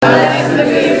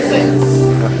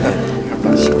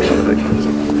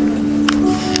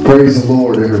Praise the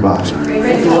Lord, everybody.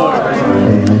 Praise the Lord.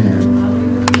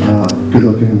 Amen. Good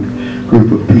looking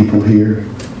group of people here.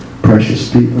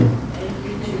 Precious people.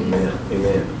 Amen.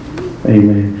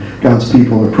 Amen. God's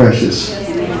people are precious.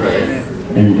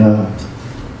 And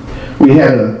we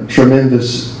had a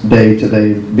tremendous day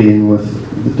today being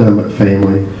with the Dummett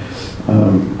family.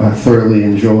 I thoroughly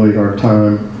enjoyed our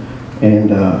time.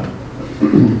 And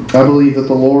I believe that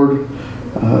the Lord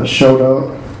showed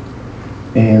up.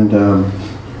 And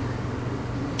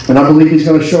I believe He's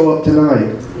going to show up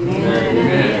tonight.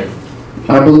 Amen.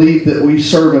 I believe that we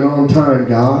serve an on-time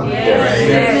God.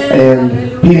 Yes.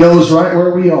 And He knows right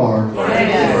where we are.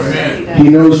 Yes. He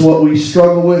knows what we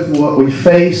struggle with, what we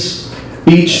face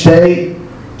each day.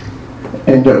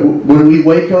 And when we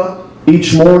wake up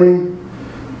each morning,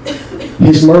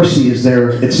 His mercy is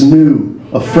there. It's new,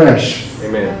 afresh,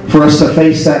 Amen. for us to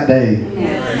face that day.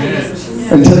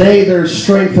 And today there's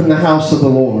strength in the house of the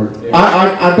Lord.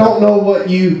 I don't know what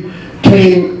you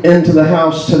came into the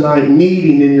house tonight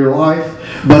needing in your life,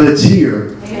 but it's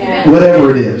here. Whatever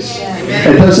it is.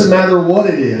 It doesn't matter what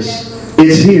it is.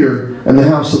 It's here in the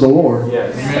house of the Lord.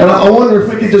 And I wonder if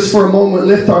we could just for a moment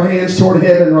lift our hands toward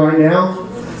heaven right now.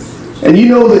 And you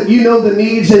know the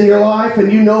needs in your life,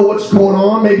 and you know what's going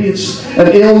on. Maybe it's an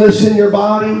illness in your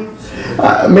body.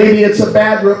 Maybe it's a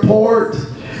bad report.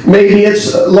 Maybe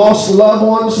it's lost loved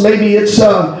ones. Maybe it's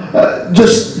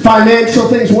just financial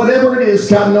things. Whatever it is,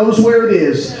 God knows where it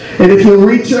is. And if you'll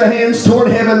reach your hands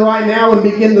toward heaven right now and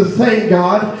begin to thank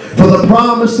God for the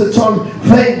promise that's on,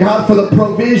 thank God for the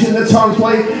provision that's on its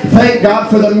way, thank God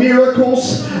for the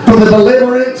miracles, for the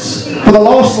deliverance, for the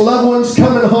lost loved ones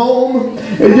coming home.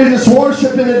 And you just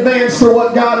worship in advance for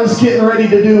what God is getting ready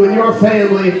to do in your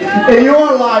family, in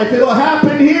your life. It'll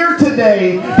happen here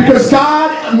today because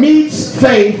God meets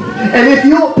faith. And if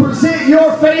you'll present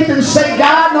your faith and say,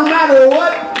 God, no matter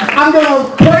what, I'm going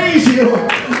to praise you.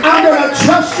 I'm going to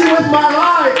trust you with my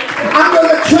life. I'm going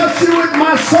to trust you with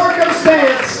my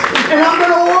circumstance. And I'm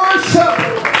going to worship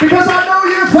because I know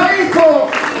you're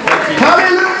faithful.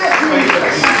 Hallelujah,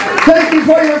 Jesus. Thank you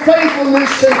for your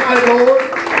faithfulness tonight, Lord.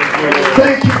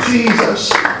 Thank you,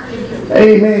 Jesus.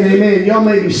 Amen, amen. Y'all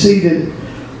may be seated.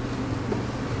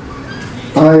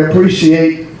 I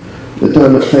appreciate the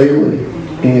Dummett family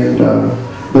and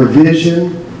their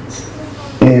vision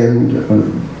and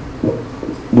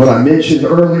what I mentioned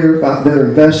earlier about their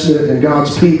investment in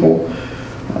God's people.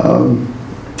 And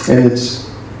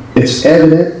it's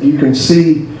evident. You can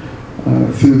see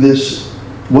through this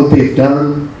what they've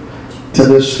done to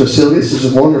this facility. This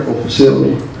is a wonderful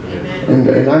facility.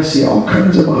 And I see all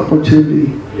kinds of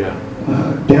opportunity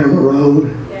down the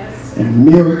road. And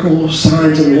miracles,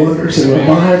 signs and wonders and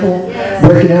revival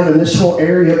breaking out in this whole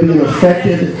area, being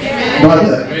affected by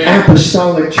the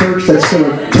apostolic church that's going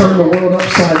to turn the world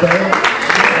upside down.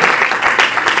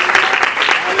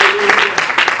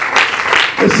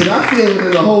 Listen, I feel it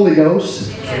in the Holy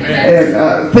Ghost.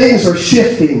 And things are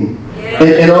shifting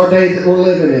in our day that we're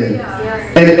living in.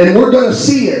 And we're going to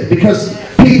see it because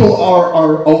people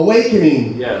are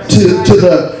awakening to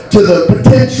the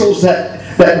potentials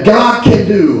that God can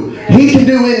do. He can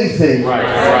do anything.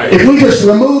 Right. If we just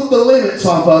remove the limits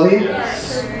off of Him,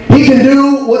 He can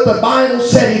do what the Bible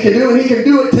said He can do, and He can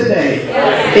do it today.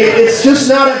 It's just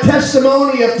not a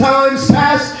testimony of times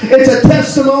past. It's a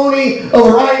testimony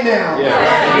of right now.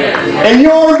 And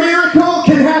your miracle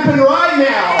can happen right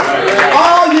now.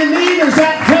 All you need is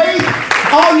that faith.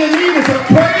 All you need is a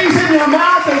praise in your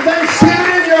mouth and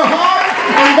thanksgiving in your heart,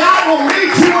 and God will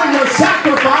meet you in your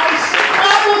sacrifice.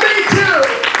 God will meet you.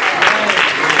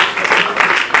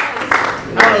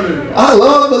 I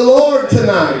love the Lord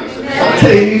tonight. I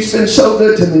tell you, He's been so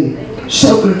good to me.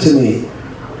 So good to me.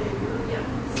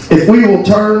 If we will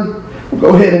turn, we'll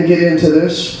go ahead and get into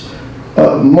this.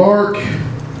 Mark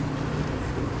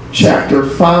chapter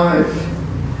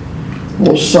 5.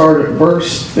 We'll start at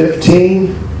verse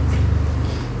 15.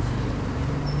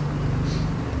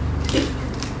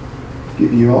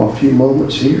 Give you all a few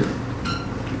moments here.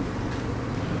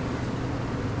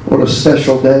 What a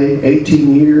special day.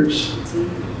 18 years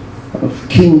of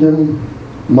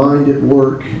kingdom-minded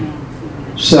work.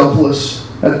 Selfless.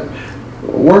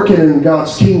 Working in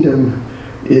God's kingdom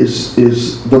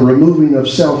is the removing of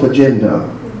self-agenda.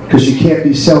 Because you can't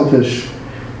be selfish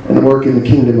and work in the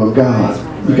kingdom of God.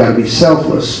 You've got to be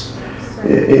selfless.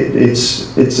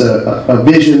 It's a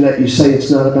vision that you say it's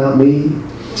not about me.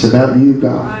 It's about you,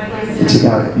 God. It's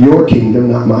about your kingdom,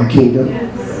 not my kingdom.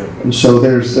 And so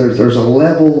there's a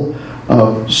level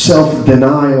of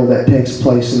self-denial that takes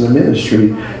place in the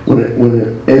ministry when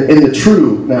in the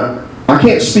true. Now, I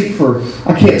can't speak for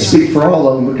all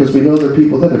of them because we know there are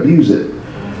people that abuse it.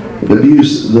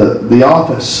 abuse the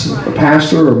office, a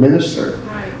pastor or minister,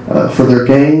 for their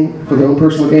gain, for their own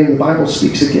personal gain. The Bible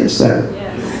speaks against that.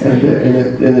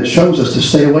 And it shows us to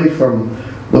stay away from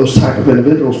those type of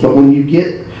individuals. But when you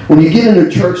get into a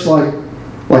church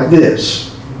like this,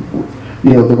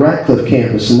 the Ratcliffe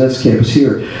campus and this campus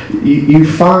here, you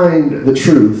find the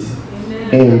truth.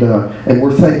 And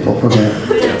we're thankful for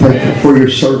that. Thankful for your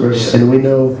service. And we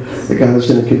know that God is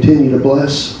going to continue to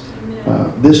bless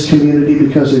this community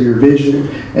because of your vision.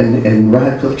 And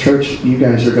Radcliffe Church, you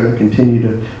guys are going to continue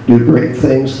to do great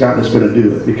things. God is going to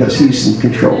do it because He's in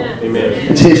control.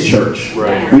 Amen. It's His church.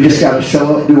 Right. We just got to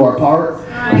show up, do our part,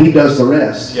 and He does the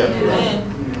rest. Yep.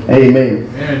 Amen.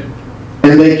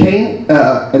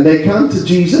 And they come to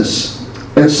Jesus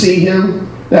and see him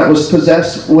that was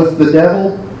possessed with the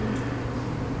devil,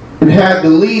 and had the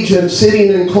legion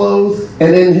sitting and clothed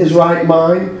and in his right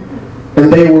mind,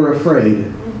 and they were afraid.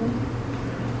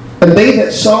 And they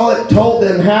that saw it told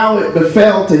them how it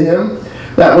befell to him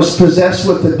that was possessed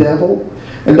with the devil,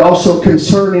 and also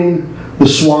concerning the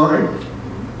swine.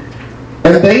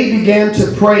 And they began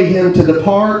to pray him to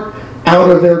depart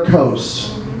out of their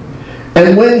coasts.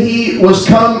 And when he was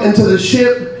come into the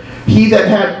ship, he that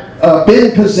had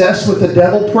been possessed with the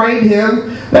devil prayed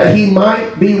him that he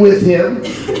might be with him.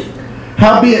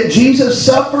 Howbeit Jesus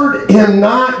suffered him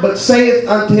not, but saith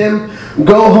unto him,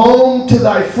 Go home to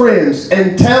thy friends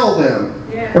and tell them.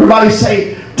 Everybody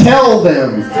say, tell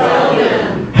them. Tell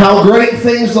them. How great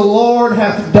things the Lord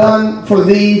hath done for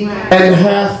thee, and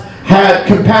hath had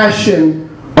compassion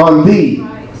on thee.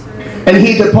 And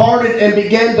he departed and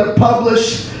began to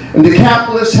publish in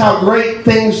Decapolis how great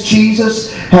things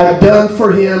Jesus had done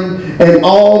for him, and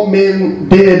all men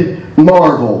did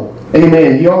marvel.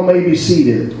 Amen. You all may be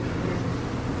seated.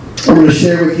 I'm going to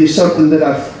share with you something that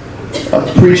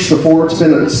I've preached before. It's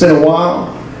been a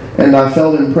while, and I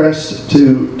felt impressed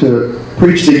to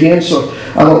preach it again. So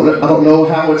I don't know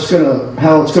how it's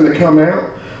going to come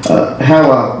out.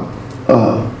 How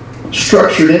I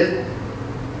structured it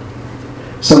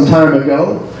some time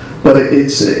ago, but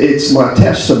it's my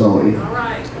testimony. All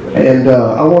right. And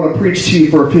I want to preach to you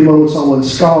for a few moments on when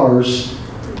scars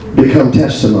become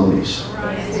testimonies.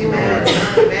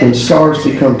 When scars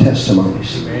become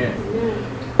testimonies.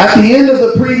 At the end of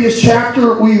the previous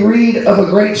chapter, we read of a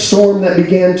great storm that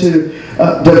began to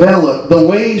develop. The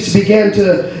waves began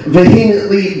to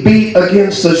vehemently beat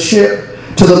against the ship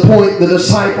to the point the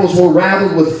disciples were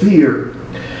rattled with fear.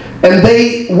 And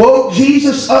they woke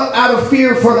Jesus up out of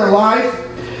fear for their life.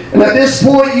 And at this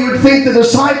point, you would think the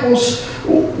disciples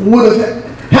would have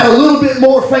had a little bit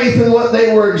more faith in what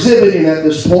they were exhibiting at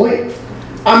this point.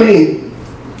 I mean,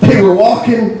 they were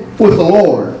walking with the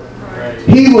Lord.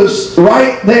 He was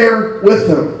right there with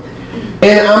them.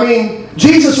 And I mean,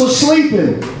 Jesus was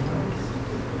sleeping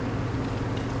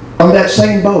on that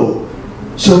same boat.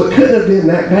 So it couldn't have been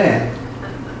that bad.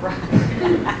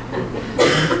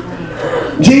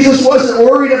 Jesus wasn't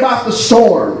worried about the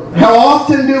storm. How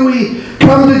often do we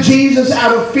come to Jesus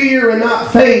out of fear and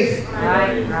not faith?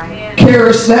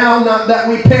 Carest thou not that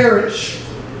we perish?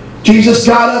 Jesus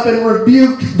got up and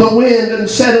rebuked the wind and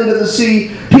said unto the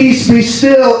sea, Peace, be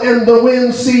still. And the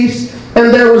wind ceased,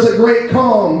 and there was a great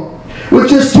calm. With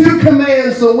just two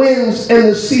commands, the winds and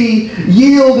the sea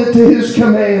yielded to His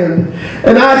command.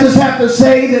 And I just have to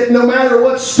say that no matter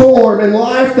what storm in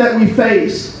life that we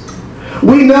face,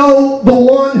 we know the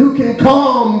one who can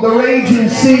calm the raging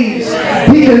seas.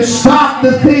 He can stop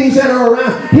the things that are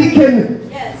around. He can...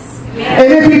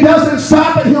 And if He doesn't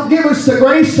stop it, He'll give us the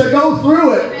grace to go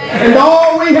through it. And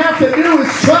all we have to do is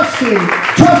trust Him.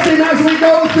 Trust Him as we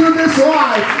go through this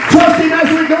life. Trust Him as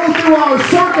we go through our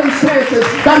circumstances.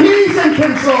 That He's in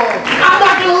control. I'm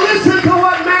not going to listen to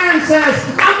what man says.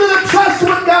 I'm going to trust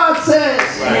what God says.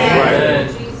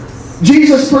 Right.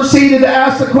 Jesus proceeded to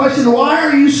ask the question, why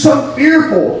are you so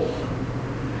fearful?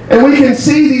 And we can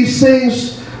see these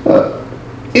things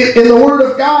in the Word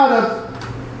of God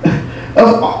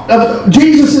of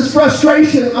Jesus'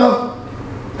 frustration of,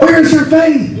 where's your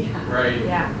faith? Right.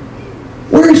 Yeah.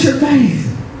 Where's your faith?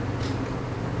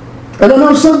 And I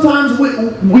know sometimes we're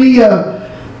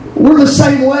the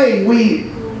same way.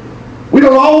 We're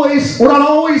not always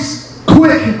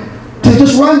quick to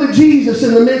just run to Jesus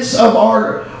in the midst of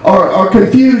our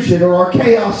confusion or our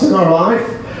chaos in our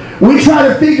life. We try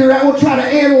to figure out, we'll try to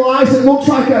analyze it, we'll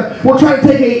try to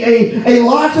take a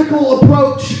logical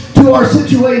approach to our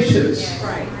situations.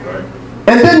 Right.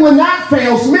 And then when that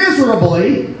fails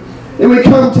miserably, then we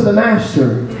come to the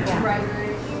Master.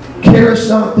 Carest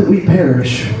not that we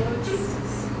perish.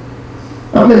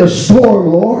 I'm in a storm,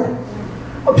 Lord.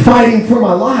 I'm fighting for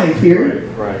my life here.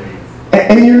 Right.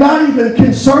 And you're not even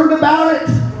concerned about it.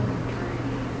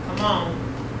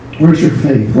 Where's your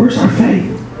faith? Where's our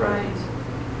faith? Right.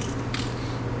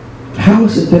 How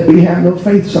is it that we have no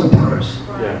faith sometimes?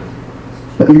 Yeah.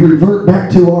 That we revert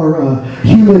back to our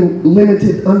human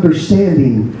limited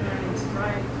understanding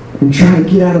Right. and try to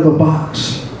get out of a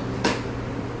box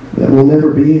that we'll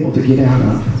never be able to get out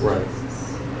of. Right.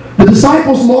 The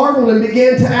disciples marveled and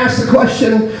began to ask the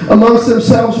question amongst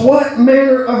themselves, what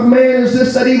manner of man is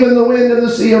this that even the wind and the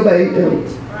sea obey him?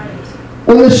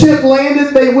 When the ship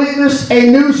landed, they witnessed a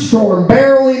new storm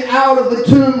barreling out of the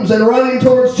tombs and running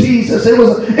towards Jesus. It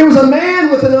was a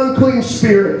man with an unclean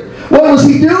spirit. What was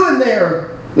he doing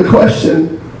there? The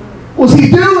question. What was he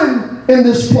doing in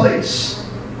this place?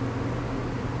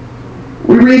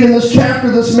 We read in this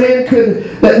chapter,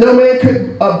 that no man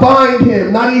could bind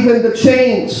him, not even the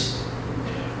chains.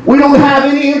 We don't have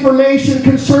any information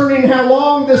concerning how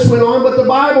long this went on, but the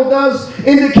Bible does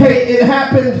indicate it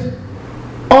happened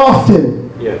often.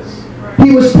 Yes.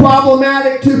 He was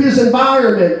problematic to his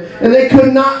environment, and they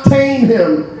could not tame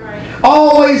him.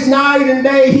 Always night and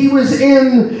day he was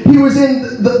in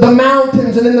the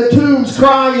mountains and in the tombs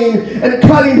crying and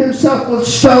cutting himself with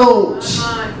stones.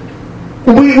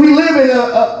 We live in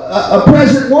a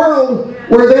present world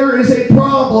where there is a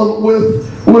problem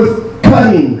with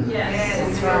cutting.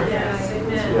 Yes. That's right. Yes.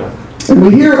 Amen. Yeah. And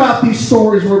we hear about these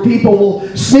stories where people will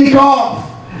sneak off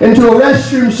into a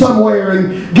restroom somewhere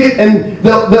and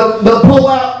they'll pull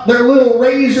out their little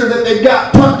razor that they've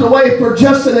got tucked away for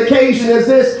just an occasion as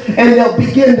this, and they'll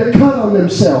begin to cut on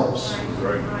themselves.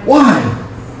 Right. Why?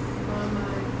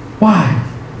 Why?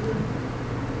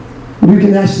 We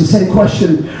can ask the same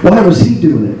question, why was he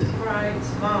doing it? Right.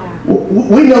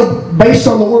 We know based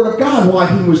on the Word of God why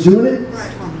he was doing it.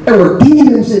 There were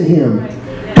demons in him,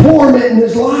 tormenting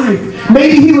his life.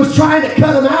 Maybe he was trying to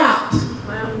cut them out.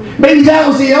 Maybe that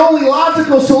was the only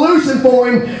logical solution for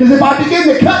him, is if I begin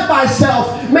to cut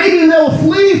myself, maybe they'll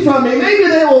flee from me, maybe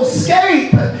they will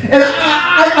escape. And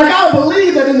I got to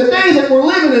believe that in the day that we're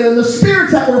living in, and the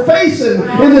spirits that we're facing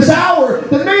in this hour,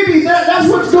 that maybe that's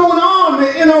what's going on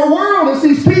in our world, is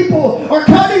these people are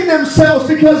cutting themselves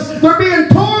because they're being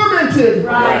tormented.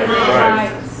 Right.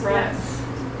 Right. Right.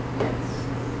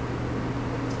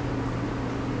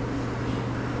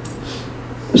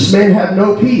 This man had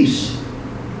no peace.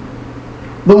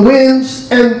 The winds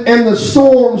and the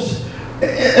storms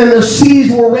and the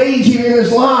seas were raging in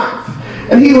his life.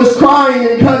 And he was crying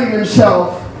and cutting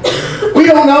himself. We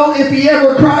don't know if he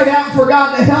ever cried out for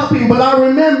God to help him, but I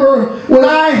remember when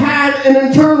I had an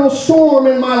internal storm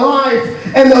in my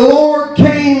life and the Lord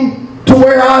came to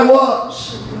where I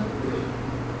was.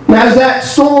 And as that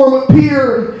storm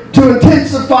appeared to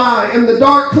intensify and the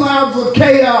dark clouds of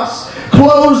chaos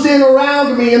closed in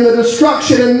around me, and the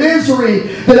destruction and misery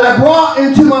that I brought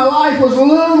into my life was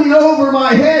looming over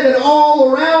my head and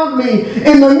all around me,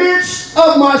 in the midst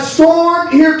of my storm,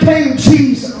 here came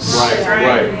Jesus. Right.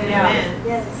 Right. Amen.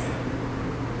 Yes.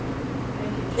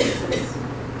 Thank you, Jesus.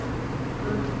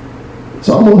 It's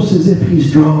almost as if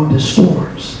he's drawn to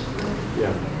storms.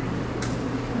 Yeah.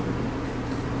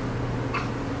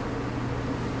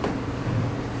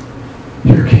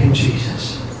 Here came Jesus.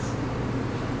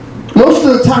 Most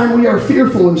of the time we are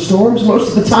fearful in storms.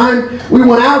 Most of the time we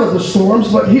want out of the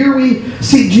storms. But here we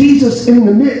see Jesus in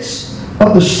the midst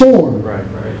of the storm, Right.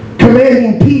 Right.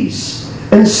 commanding peace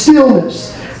and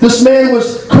stillness. This man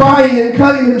was crying and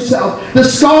cutting himself. The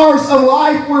scars of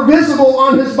life were visible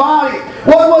on his body.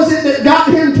 What was it that got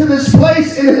him to this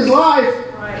place in his life?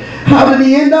 Right. How did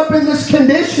he end up in this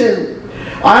condition?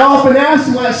 I often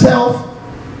ask myself,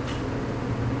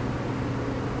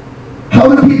 how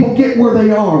do people get where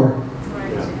they are?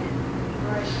 Right.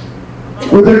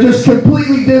 Right. Where they're just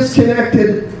completely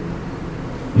disconnected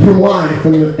from life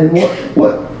and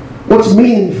what's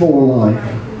meaningful in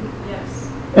life. Yes.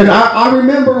 And I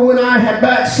remember when I had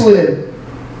backslid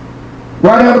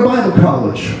right out of Bible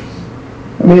college.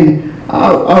 I mean,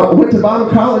 I went to Bible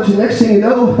college, and next thing you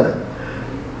know,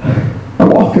 I'm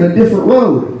walking a different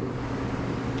road.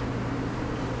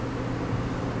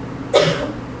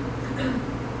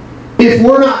 If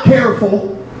we're not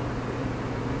careful,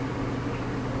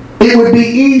 it would be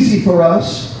easy for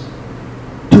us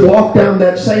to walk down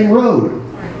that same road.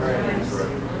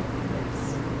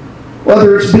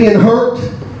 Whether it's being hurt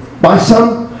by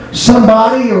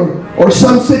somebody or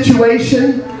some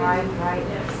situation. Right. Right.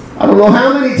 Yes. I don't know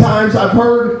how many times I've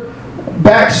heard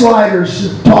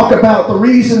backsliders talk about the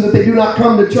reason that they do not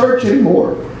come to church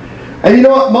anymore. And you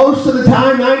know what? Most of the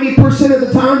time, 90% of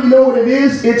the time, you know what it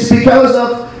is? It's because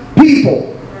of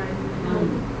people.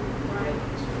 Right.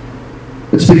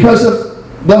 It's because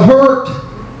of the hurt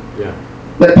Yeah.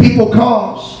 that people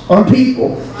cause on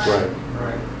people. Right.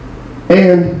 Right.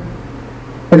 And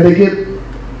and they get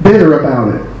bitter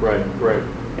about it. Right, right.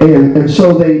 And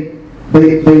so they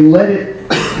let it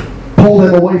pull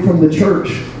them away from the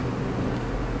church.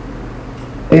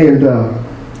 And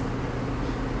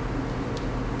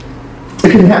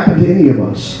it can happen to any of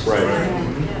us. Right.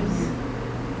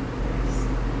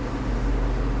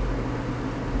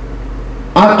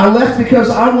 I left because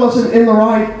I wasn't in the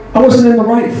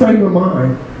right frame of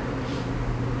mind.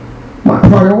 My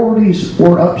priorities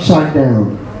were upside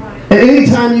down. And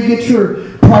anytime you get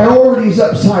your priorities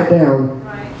upside down,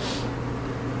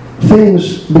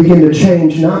 things begin to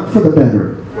change, not for the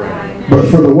better, but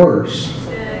for the worse.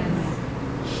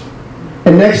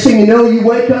 And next thing you know, you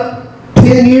wake up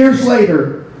 10 years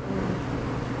later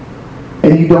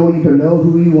and you don't even know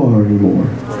who you are anymore.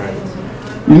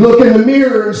 You look in the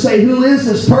mirror and say, who is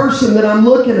this person that I'm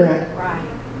looking at?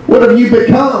 What have you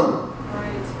become?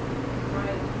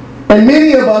 And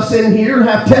many of us in here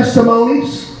have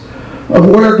testimonies of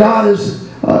where God has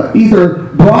either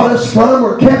brought us from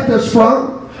or kept us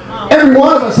from. Every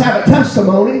one of us have a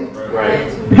testimony.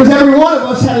 Because every one of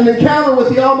us had an encounter with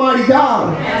the Almighty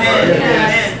God.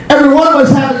 Every one of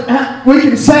us we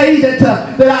can say that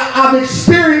I've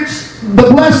experienced the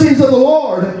blessings of the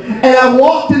Lord. And I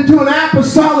walked into an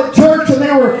apostolic church and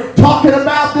they were talking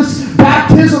about this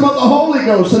baptism of the Holy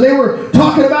Ghost. And they were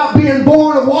talking about being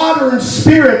born of water and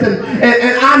spirit. And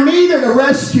I needed a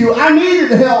rescue. I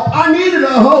needed help. I needed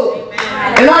a hope.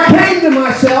 And I came to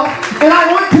myself and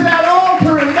I went to that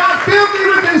altar and God filled me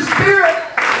with His Spirit.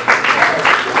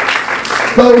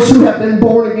 Those who have been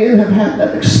born again have had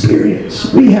that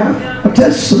experience. We have a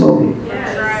testimony.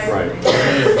 Right.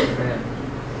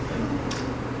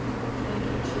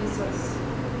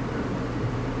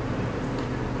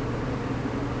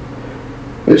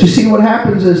 But you see, what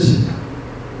happens is,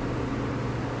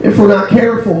 if we're not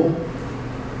careful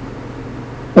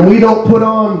and we don't put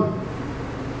on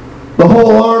the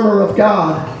whole armor of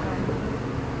God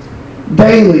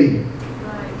daily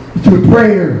through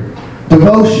prayer,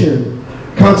 devotion,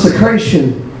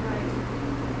 consecration,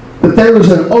 that there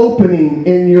is an opening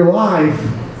in your life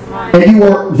and you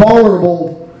are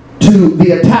vulnerable to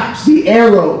the attacks, the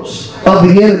arrows of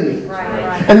the enemy.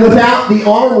 And without the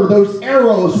armor, those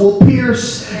arrows will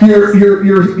pierce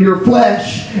your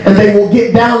flesh and they will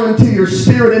get down into your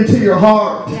spirit, into your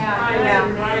heart.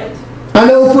 I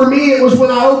know for me it was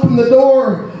when I opened the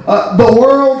door, the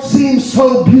world seemed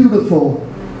so beautiful.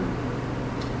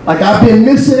 Like I've been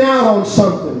missing out on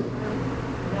something.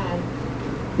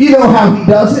 You know how He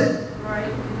does it.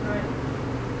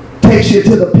 Takes you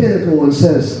to the pinnacle and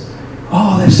says,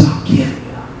 oh, this I'll give you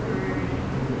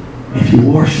if you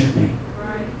worship me.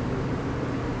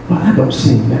 Well, that don't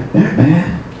seem that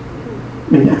bad. I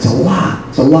mean, that's a lot.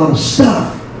 It's a lot of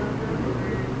stuff.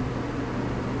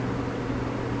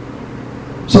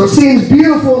 So it seems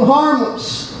beautiful and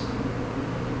harmless.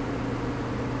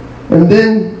 And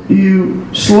then you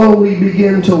slowly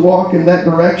begin to walk in that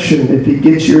direction if He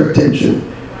gets your attention.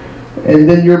 And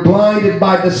then you're blinded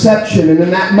by deception. And in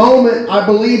that moment, I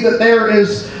believe that there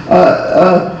is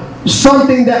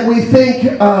something that we think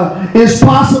is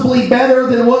possibly better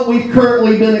than what we've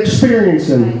currently been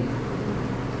experiencing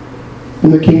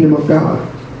in the kingdom of God.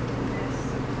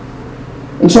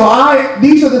 And so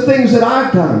these are the things that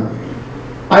I've done.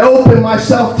 I open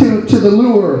myself to the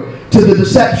lure, to the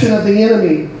deception of the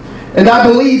enemy. And I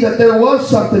believe that there was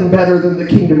something better than the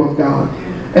kingdom of God.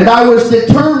 And I was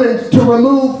determined to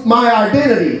remove my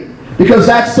identity. Because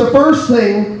that's the first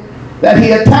thing that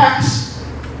he attacks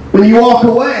when you walk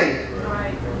away.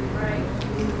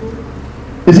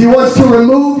 Is he wants to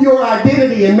remove your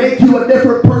identity and make you a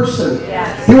different person.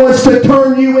 Yes. He wants to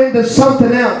turn you into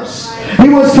something else. He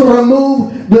wants to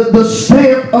remove the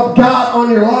stamp of God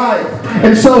on your life.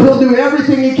 And so he'll do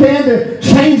everything he can to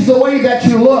change the way that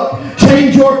you look,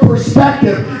 change your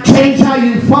perspective, change how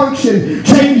you function,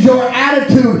 change your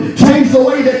attitude, change the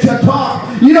way that you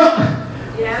talk. You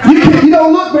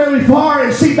don't look very far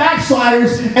and see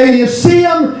backsliders, and you see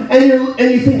them and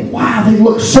you think, wow, they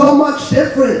look so much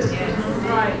different.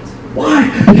 Why?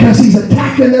 Because he's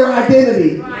attacking their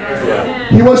identity.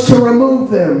 He wants to remove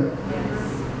them.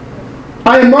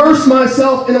 I immerse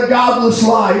myself in a godless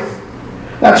life.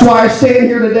 That's why I stand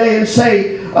here today and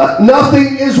say,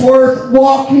 nothing is worth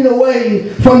walking away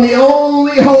from the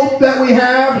only hope that we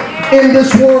have in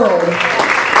this world.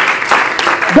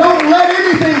 Don't let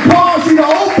anything cause you to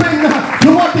open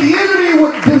to what the enemy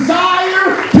would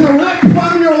desire to rip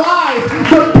from your life.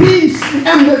 The peace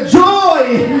and the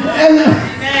joy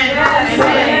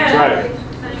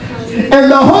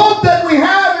and the hope that we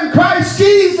have in Christ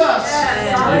Jesus.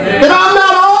 That I'm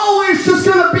not always just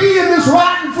going to be in this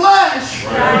rotten flesh.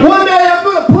 One day I'm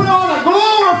going to put on a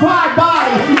glorified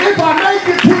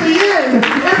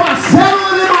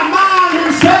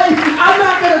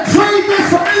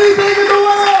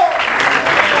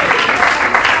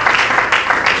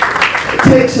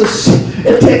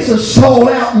It takes a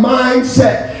sold-out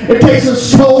mindset. It takes a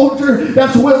soldier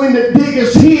that's willing to dig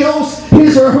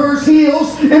his or her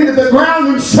heels, into the ground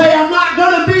and say, I'm not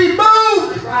going to be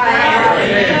moved.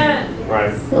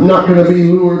 Right. I'm not going to be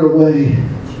lured away.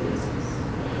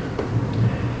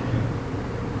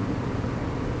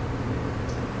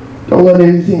 Don't let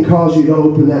anything cause you to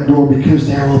open that door, because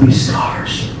there will be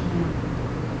scars.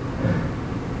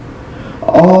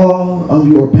 All of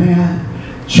your bad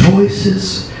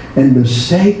choices and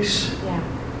mistakes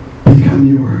become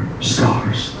your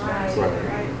scars.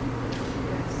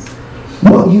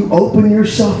 What you open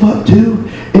yourself up to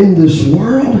in this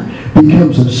world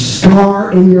becomes a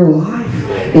scar in your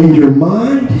life, in your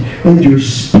mind, in your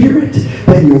spirit,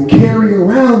 that you'll carry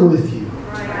around with you.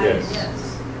 Yes.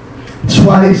 That's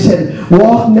why he said,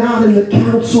 walk not in the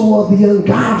counsel of the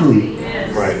ungodly.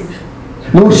 Right.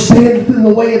 Nor standeth in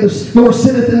the way of nor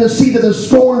sitteth in the seat of the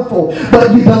scornful,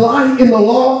 but you delight in the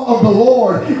law of the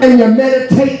Lord, and you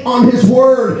meditate on His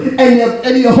word,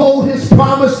 and you hold His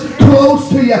promise close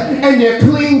to you, and you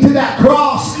cling to that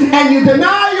cross, and you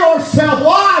deny yourself.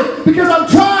 Why? Because I'm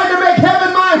trying to make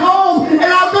heaven my home, and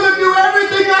I'm going to do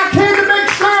everything I can to make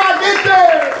sure I get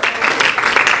there.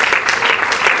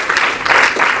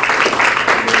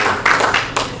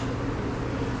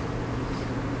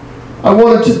 I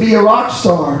wanted to be a rock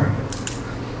star.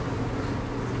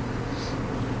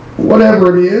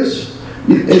 Whatever it is,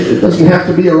 it doesn't have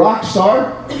to be a rock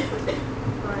star.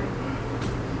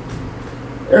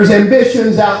 There's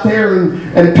ambitions out there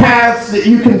and paths that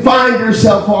you can find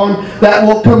yourself on that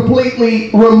will completely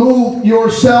remove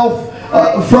yourself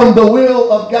from the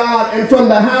will of God and from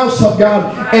the house of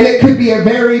God. And it could be a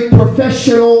very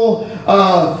professional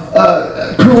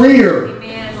career.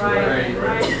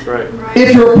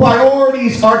 If your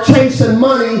priorities are chasing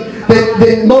money,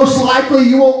 then most likely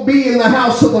you won't be in the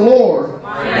house of the Lord.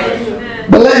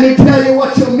 But let me tell you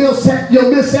what you'll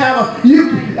miss out on.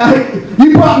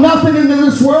 You brought nothing into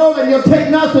this world, and you'll take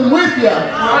nothing with you.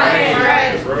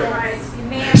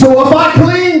 So if I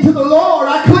cling to the Lord,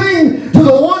 I cling to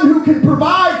the one who can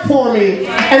provide for me,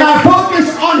 and I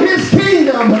focus on His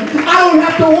kingdom, I don't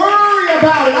have to worry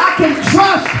about it. I can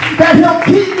trust that He'll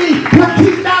keep me, He'll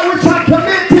keep that which I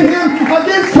commit to Him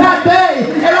against that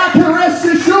day, and I can rest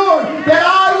assured that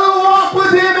I will walk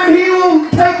with Him, and He will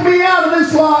take me out of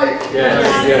this life.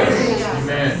 Yes.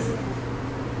 Amen.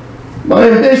 My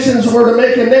ambitions were to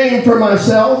make a name for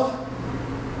myself.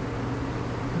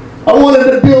 I wanted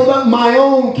to build up my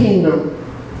own kingdom.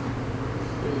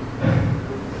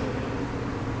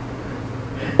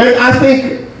 And I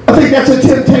think that's a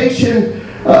temptation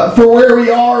for where we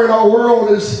are in our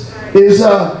world is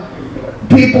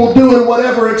people doing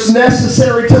whatever it's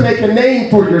necessary to make a name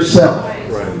for yourself.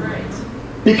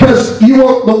 Because you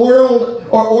want the world,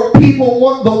 or people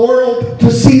want the world to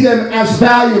see them as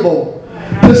valuable,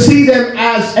 to see them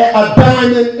as a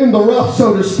diamond in the rough,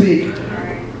 so to speak.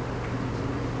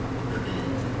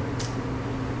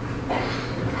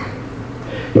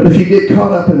 But if you get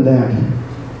caught up in that,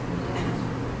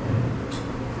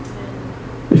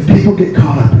 if people get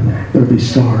caught up in that, there'll be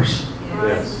scars.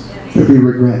 Yes. There'll be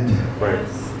regret. Right.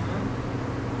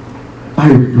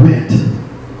 I regret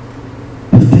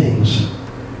the things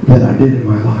that I did in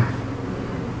my life.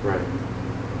 Right.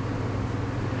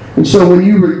 And so when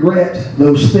you regret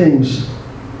those things,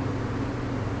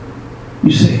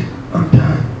 you say, I'm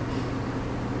done.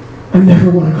 I never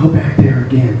want to go back there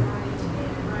again.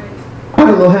 I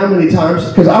don't know how many times,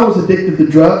 because I was addicted to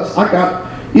drugs. I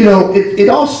got, it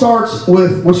all starts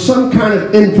with some kind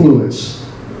of influence.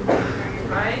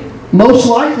 Most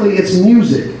likely it's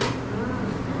music.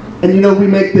 And we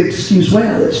make the excuse,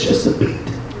 well, it's just a beat.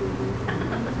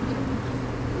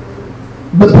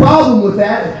 The problem with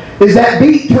that is that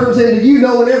beat turns into you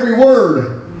knowing every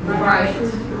word. Right.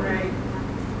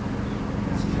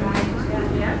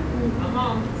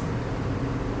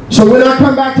 So when I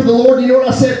come back to the Lord, you know what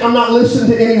I said? I'm not listening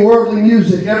to any worldly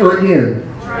music ever again.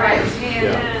 Right.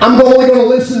 I'm only going to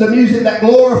listen to music that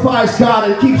glorifies God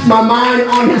and keeps my mind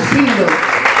on His kingdom.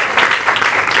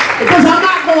 Because I'm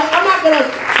not going to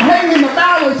hang in the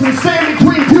balance and stand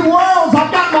between two worlds.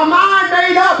 I've got my mind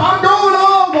made up. I'm going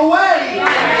all the way.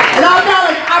 And I've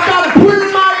got to put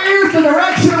in my ears the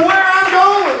direction of where I'm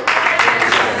going.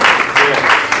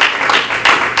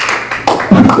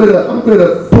 I'm going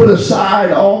to put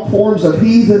aside all forms of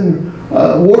heathen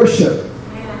worship.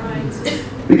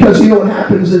 Because what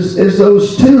happens is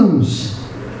those tunes,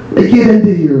 they get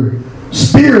into your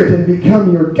spirit and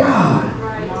become your God.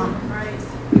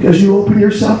 Because you open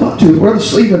yourself up to it. Brother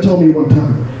Sleva told me one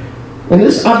time, and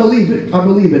this, I believe it,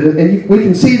 and we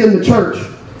can see it in the church,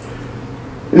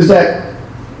 is that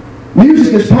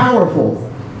Music is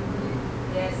powerful.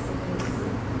 Yes.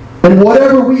 And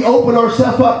whatever we open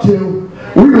ourselves up to,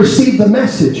 we receive the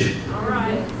message. All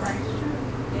right.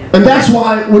 And that's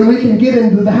why when we can get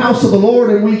into the house of the Lord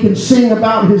and we can sing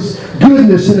about His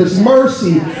goodness and His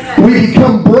mercy, we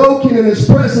become broken in His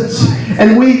presence,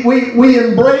 and we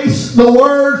embrace the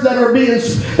words that are being...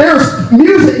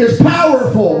 Music is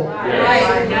powerful.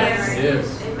 Right.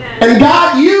 Yes. Amen. And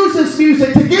God uses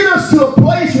music to get us to a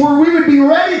place where we would be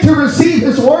ready to receive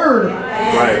His Word.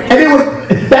 Right.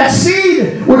 And that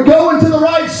seed would go into the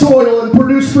right soil and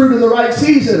produce fruit in the right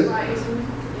season. Right.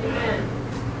 Amen.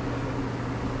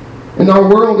 And our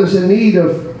world is in need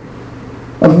of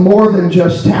more than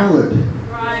just talent.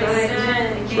 Right.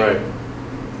 That's right.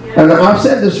 And I've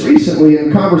said this recently in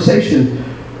conversation.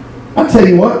 I tell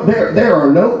you what, there are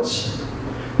notes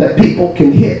that people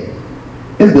can hit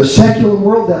in the secular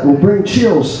world that will bring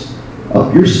chills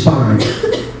up your spine.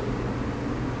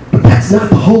 But that's not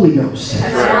the Holy Ghost.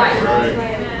 That's right.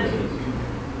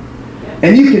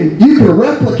 And you can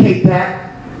replicate that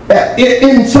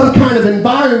in some kind of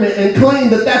environment and claim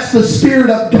that that's the Spirit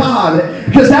of God,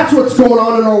 because that's what's going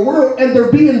on in our world, and they're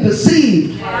being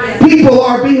deceived. People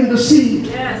are being deceived.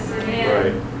 Yes.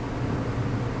 Right.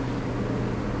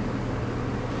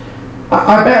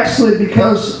 I backslid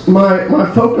because my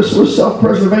focus was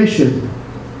self-preservation.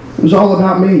 It was all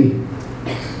about me.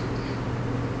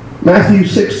 Matthew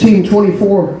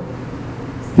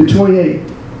 16:24-28.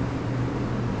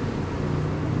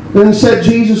 Then said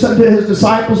Jesus unto His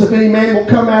disciples, if any man will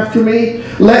come after me,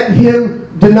 let him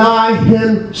deny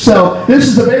himself. This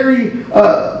is a very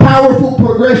powerful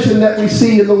progression that we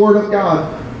see in the Word of God.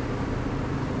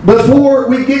 Before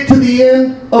we get to the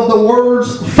end of the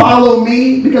words, follow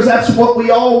me, because that's what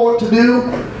we all want to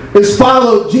do, is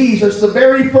follow Jesus. The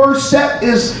very first step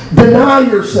is deny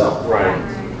yourself. Right.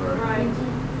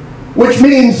 Which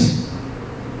means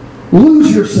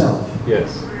lose yourself.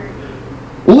 Yes.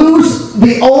 Lose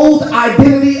the old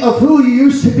identity of who you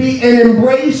used to be and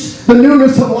embrace the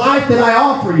newness of life that I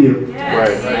offer you.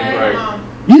 Right.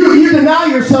 You deny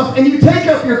yourself and you take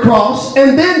up your cross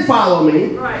and then follow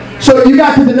me. Right. So you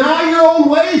got to deny your own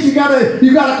ways, you got to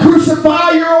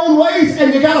crucify your own ways,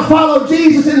 and you got to follow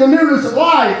Jesus in the newness of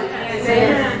life.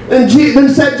 Amen. And then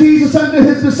said Jesus unto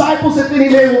His disciples, if any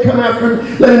man will come after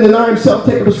him, let him deny himself,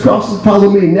 take up his cross, and follow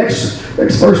me. Next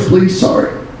verse, please.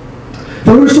 Sorry.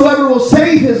 For whosoever will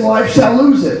save his life shall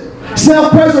lose it.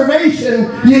 Self-preservation,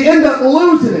 you end up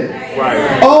losing it.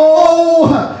 Right.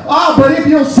 But if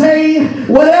you'll say,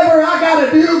 whatever I got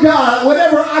to do, God,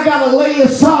 whatever I got to lay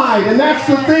aside, and that's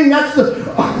the thing,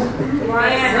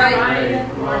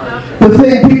 the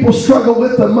thing people struggle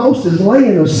with the most is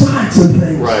laying aside some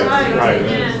things.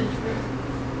 Right.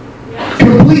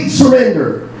 Complete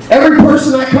surrender. Every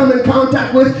person I come in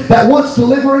contact with that wants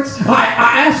deliverance, I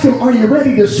ask them, are you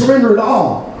ready to surrender it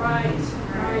all? Right.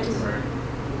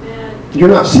 You're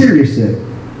not serious then.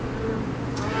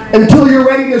 Until you're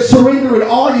ready to surrender it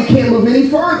all, you can't move any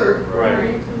further.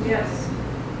 Right. Yes.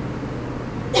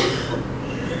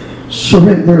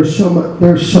 Surrender.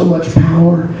 There's so much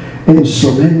power in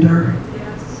surrender.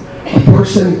 Yes. A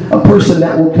person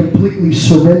that will completely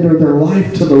surrender their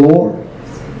life to the Lord,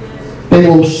 they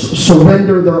will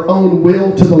surrender their own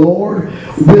will to the Lord,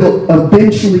 will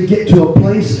eventually get to a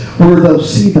place where they'll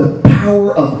see the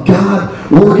power of God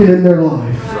working in their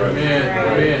life.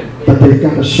 Amen. But they've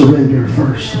got to surrender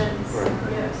first.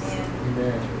 Yes.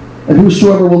 And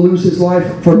whosoever will lose his life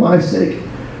for my sake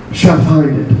shall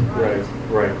find it.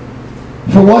 Right.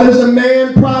 For what is a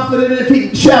man profited if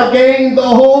he shall gain the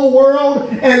whole world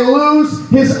and lose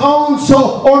his own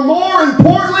soul? Or more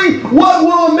importantly, what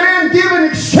will a man give in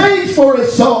exchange for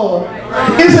his soul?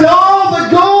 Is it all the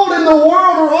gold in the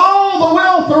world, or all the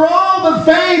wealth, or all the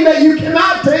fame that you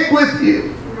cannot take with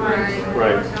you?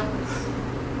 Right.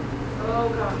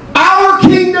 Our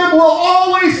kingdom will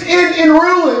always end in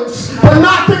ruins, but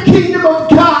not the kingdom of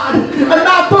God, and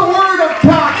not the Word of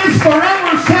God. It's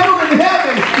forever settled in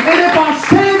heaven. And if I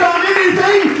stand on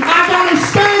anything, I got to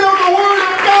stand on the Word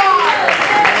of God.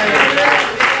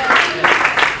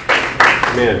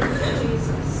 Amen.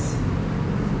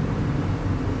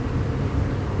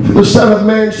 For the Son of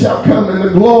Man shall come in the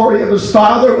glory of His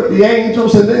Father with the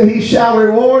angels, and then He shall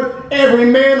reward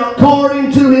every man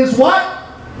according to his what?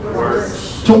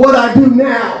 Works. To what I do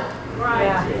now.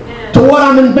 Right. To what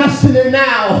I'm investing in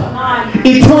now.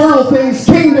 Eternal things,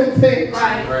 kingdom things.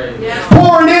 Right. Yeah.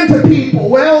 Pouring into people.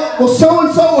 Well,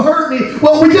 so-and-so hurt me.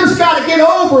 Well, we just got to get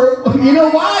over it. You know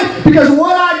why? Because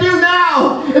what I do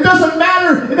now, it doesn't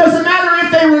matter. It doesn't matter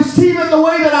if they receive it the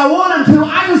way that I want them to.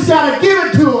 I just got to give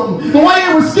it to them the way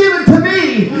it was given to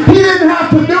me. He didn't have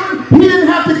to do it. He didn't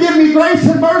have to give me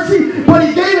mercy, but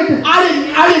He gave it. I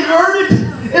didn't earn it.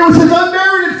 It was His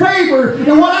unmerited favor.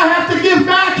 And what I have to give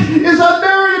back is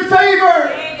unmerited favor.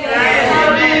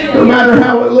 No matter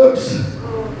how it looks.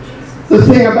 The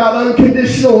thing about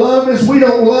unconditional love is we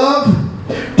don't love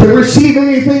to receive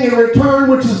anything in return,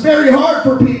 which is very hard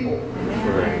for people.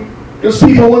 Because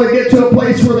people want to get to a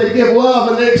place where they give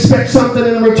love and they expect something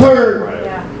in return.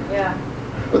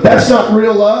 But that's not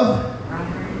real love.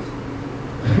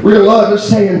 Real love is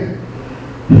saying,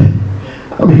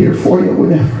 I'm here for you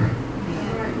whenever.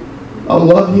 I'll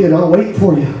love you and I'll wait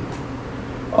for you.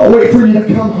 I'll wait for you to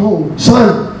come home.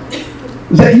 Son,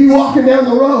 is that you walking down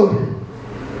the road?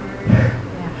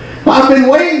 I've been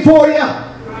waiting for you.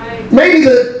 Maybe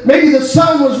the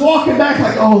son was walking back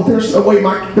like, oh, there's no way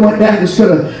my dad is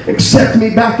going to accept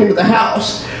me back into the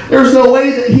house. There's no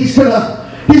way that he's going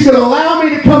to allow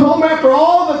me to come home after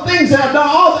all the things that I've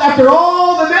done, after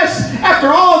all the mess, after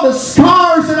all the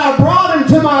scars that I brought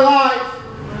into my life.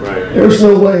 Right. There's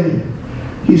no way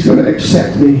he's going to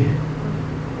accept me.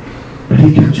 But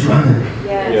he comes running.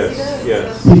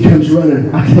 Yes. He comes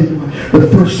running. I tell you what, the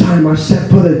first time I set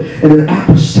foot in an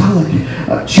apostolic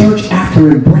church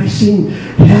after embracing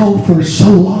hell for so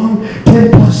long, 10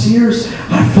 plus years,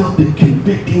 I felt the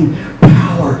convicting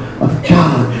power of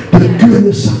God, the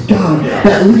goodness of God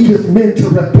that leadeth men to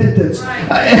repentance.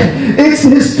 It's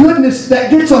His goodness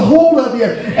that gets a hold of you.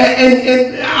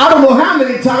 And I don't know how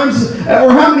many times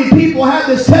or how many people have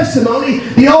this testimony,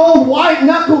 the old white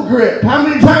knuckle grip. How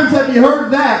many times have you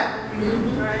heard that?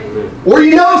 Where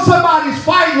you know somebody's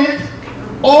fighting it,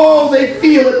 oh, they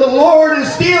feel it. The Lord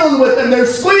is dealing with them. They're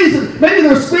squeezing. Maybe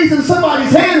they're squeezing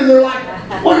somebody's hand and they're like,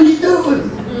 what are you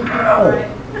doing?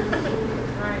 Oh.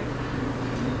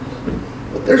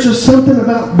 But there's just something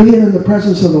about being in the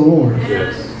presence of the Lord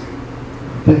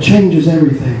that changes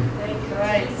everything.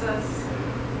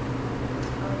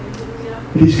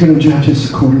 But He's going to judge us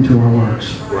according to our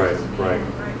works. Right.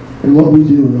 And what we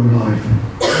do in our life.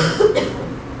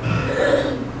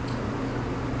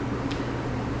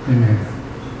 Amen.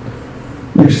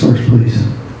 Next verse, please.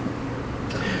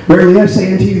 Verily I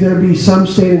say unto you, there be some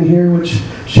standing here which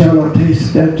shall not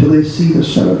taste death till they see the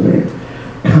Son of Man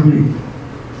coming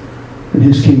in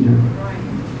His kingdom.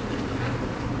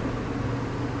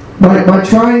 By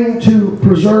trying to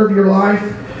preserve your life,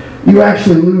 you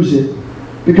actually lose it,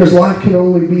 because life can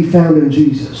only be found in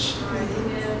Jesus.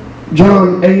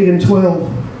 John 8 and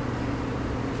 12.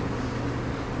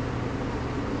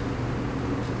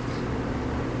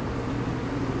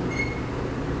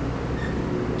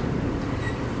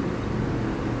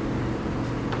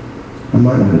 I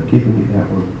might not have given you that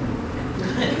one.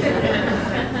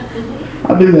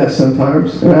 I do that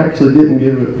sometimes, and I actually didn't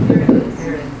give it.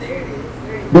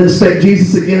 Then spake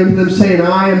Jesus again unto them, saying,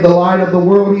 I am the light of the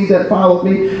world. He that followeth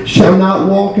me shall not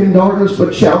walk in darkness,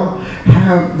 but shall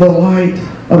have the light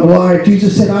of life.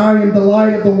 Jesus said, I am the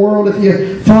light of the world. If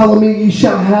you follow me, ye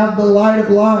shall have the light of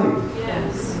life.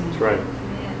 Yes. That's right.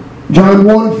 John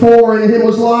 1:4, in Him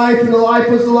was life, and the life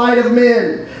was the light of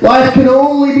men. Life can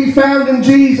only be found in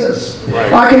Jesus.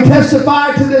 Right. I can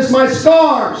testify to this. My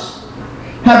scars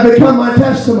have become my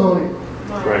testimony.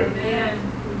 Right.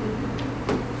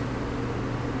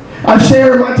 I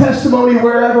share my testimony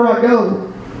wherever I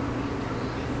go,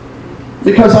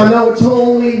 because I know it's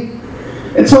only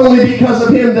because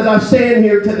of Him that I stand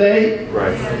here today.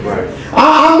 Right.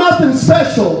 I'm nothing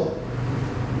special.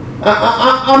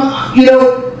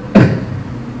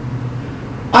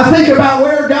 I think about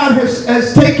where God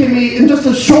has taken me in just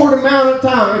a short amount of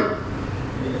time,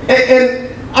 and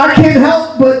I can't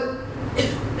help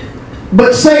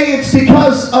but say it's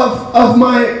because of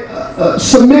my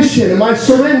submission and my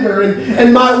surrender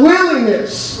and my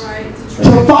willingness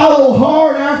to follow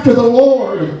hard after the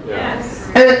Lord. Yes.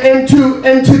 And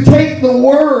to take the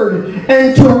Word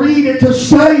and to read it, to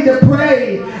study, to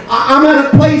pray. I'm at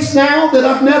a place now that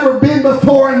I've never been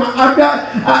before, and I'm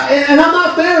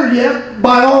not there yet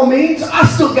by all means. I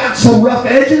still got some rough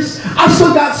edges. I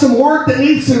still got some work that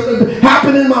needs to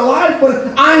happen in my life,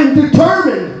 but I am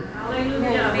determined.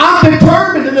 I'm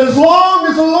determined, and as long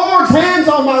as the Lord's hand's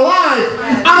on my life,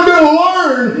 I'm going to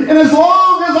learn, and as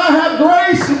long as I have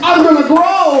grace, I'm going to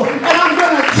grow, and I'm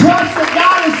going to trust that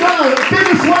God is going to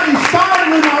finish what He started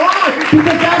in my life,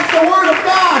 because that's the Word of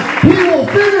God. He will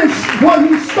finish what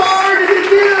He started in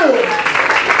you.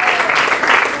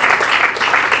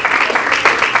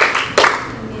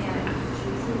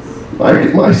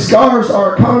 My scars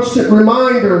are a constant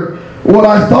reminder what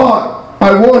I thought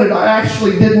I wanted, I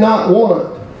actually did not want.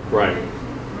 Right.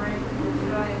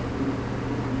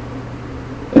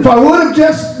 If I would have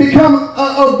just become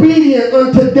obedient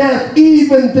unto death,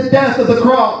 even the death of the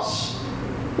cross,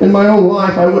 in my own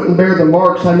life, I wouldn't bear the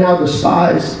marks I now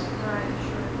despise.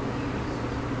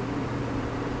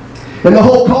 And the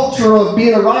whole culture of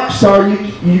being a rock star,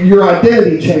 your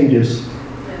identity changes.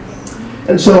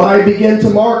 And so I begin to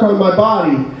mark on my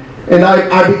body, and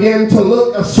I begin to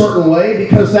look a certain way,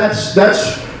 because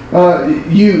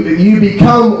you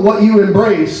become what you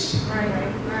embrace,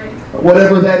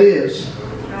 whatever that is.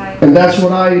 And that's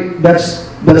what I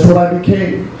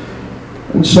became.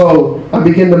 And so I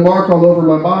began to mark all over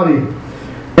my body,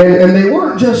 and they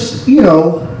weren't just,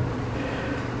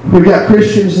 we've got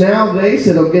Christians nowadays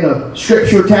that'll get a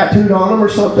scripture tattooed on them or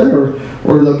something, or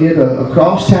they'll get a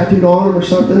cross tattooed on them or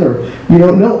something, or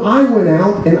no, I went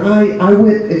out and I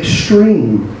went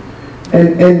extreme,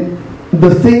 and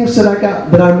the things that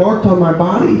I marked on my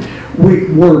body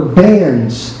were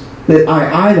bands that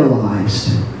I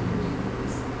idolized,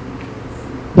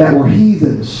 that were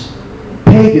heathens,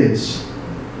 pagans.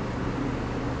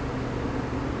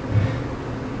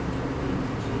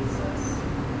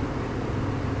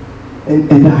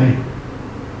 And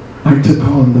I took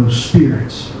on those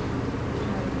spirits,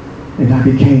 and I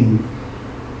became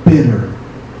bitter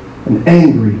and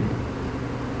angry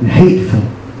and hateful.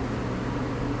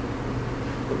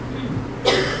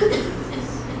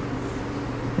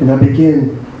 And I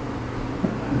began,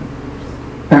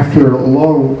 after a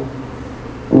long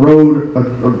road,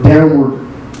 a downward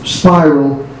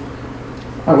spiral,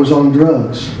 I was on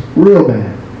drugs, real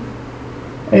bad.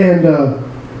 And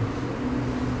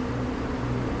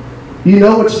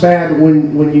it's bad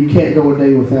when you can't go a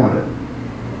day without it.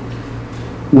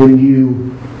 When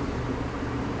you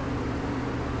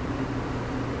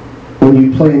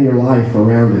plan your life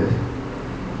around it,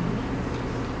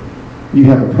 you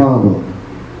have a problem.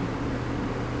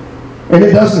 And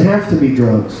it doesn't have to be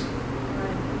drugs.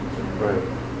 Right.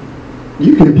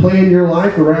 You can plan your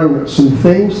life around some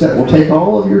things that will take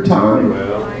all of your time,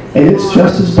 and it's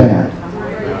just as bad.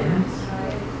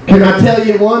 Can I tell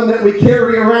you one that we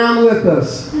carry around with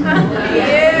us?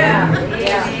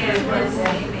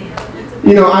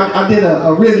 I did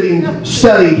a riveting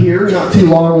study here not too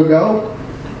long ago.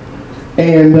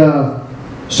 And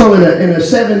so in a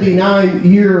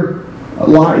 79-year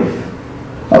life,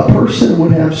 a person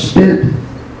would have spent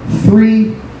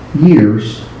 3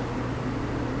 years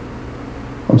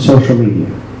on social media.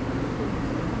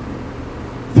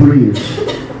 3 years.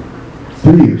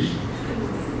 3 years.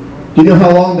 Do you know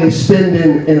how long they spend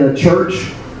in a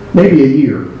church? Maybe a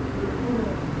year.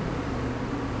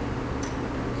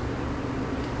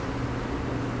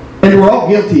 And we're all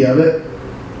guilty of it.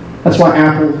 That's why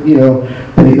Apple,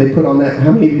 they put on that.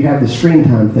 How many of you have the screen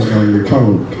time thing on your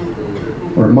phone?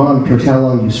 Or it monitors how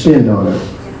long you spend on it.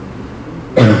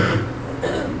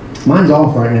 Mine's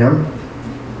off right now,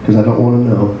 because I don't want to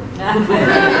know.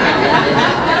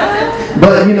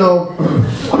 But,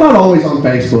 I'm not always on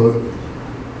Facebook.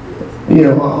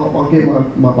 I'll get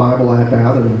my Bible app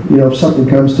out, and, if something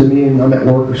comes to me and I'm at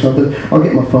work or something, I'll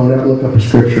get my phone out and look up a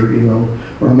scripture,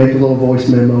 or I'll make a little voice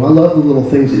memo. I love the little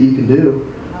things that you can do.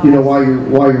 While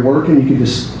you're working, you can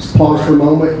just pause for a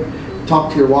moment,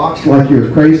 talk to your watch like you're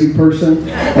a crazy person,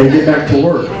 and get back to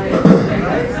work.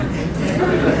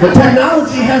 But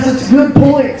technology has its good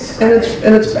points and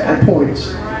its bad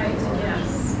points.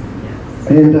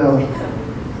 And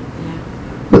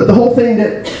but the whole thing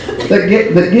that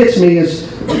gets me is,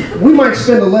 we might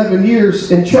spend 11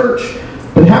 years in church,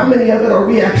 but how many of it are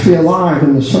we actually alive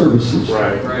in the services?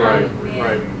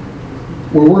 Right.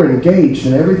 Where we're engaged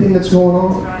in everything that's going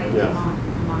on.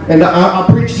 Yeah. And I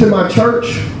preach to my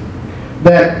church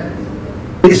that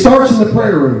it starts in the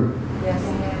prayer room.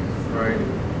 Right.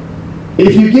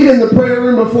 If you get in the prayer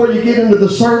room before you get into the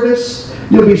service,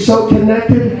 you'll be so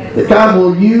connected that God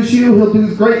will use you. He'll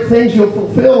do great things. You'll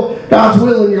fulfill God's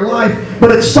will in your life.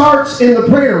 But it starts in the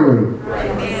prayer room.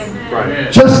 Right.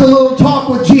 Just a little talk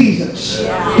with Jesus.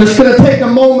 Just going to take a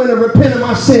moment and repent of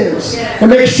my sins and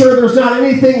make sure there's not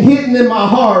anything hidden in my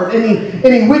heart,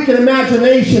 any wicked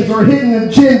imaginations or hidden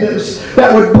agendas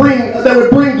that would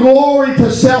bring glory to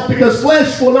self, because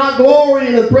flesh will not glory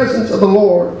in the presence of the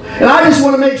Lord. And I just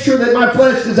want to make sure that my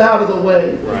flesh is out of the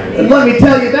way. Right. And let me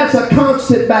tell you, that's a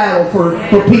constant battle for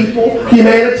people,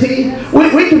 humanity.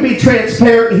 We can be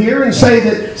transparent here and say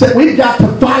that we've got to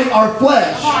fight our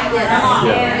flesh.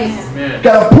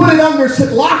 Got to put it under,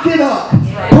 lock it up,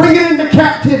 bring it into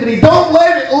captivity. Don't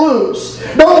let it loose.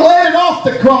 Don't let it off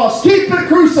the cross. Keep it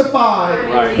crucified.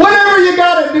 Right. Whatever you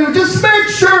got to do, just make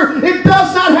sure it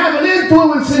does not have an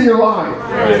influence in your life.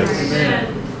 Right.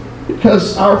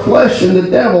 Because our flesh and the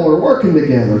devil are working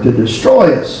together to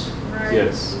destroy us.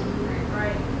 Yes.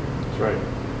 That's right.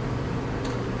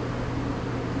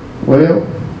 Well,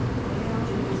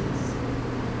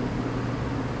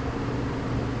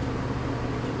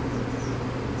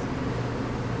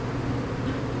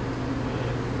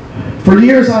 For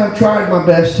years I have tried my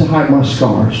best to hide my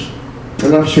scars.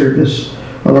 And I've shared this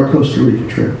on our Costa Rica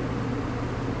trip.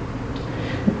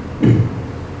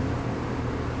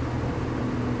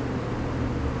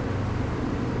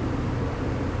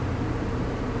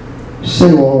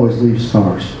 Sin will always leave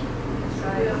scars.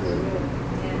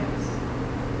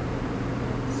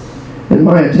 In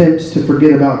my attempts to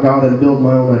forget about God and build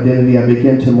my own identity, I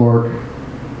begin to mark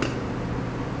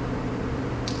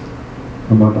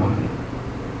on my body.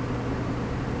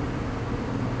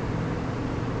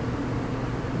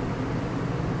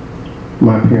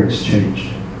 My appearance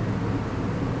changed.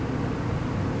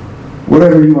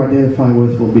 Whatever you identify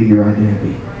with will be your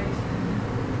identity.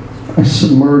 I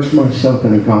submerged myself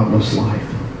in a godless life.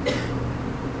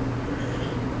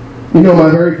 You know,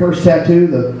 my very first tattoo,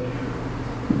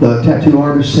 the tattoo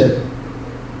artist said,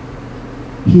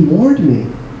 he warned me.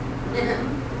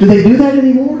 Do they do that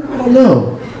anymore? I don't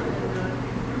know.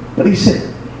 But he said,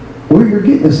 where you're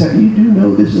getting this at, you do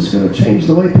know this is going to change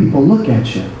the way people look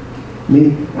at you.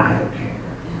 Me, I don't care.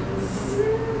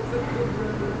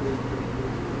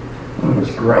 I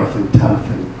was gruff and tough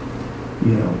and,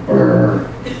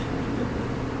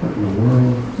 what in the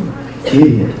world?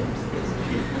 Idiot.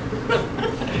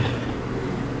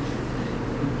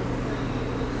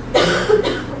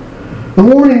 The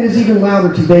warning is even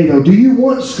louder today, though. Do you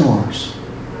want scars?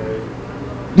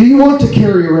 Do you want to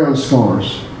carry around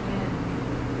scars?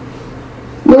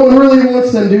 No one really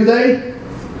wants them, do they?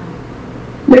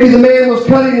 Maybe the man was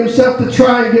cutting himself to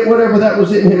try and get whatever that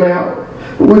was in him out.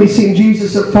 But when he seen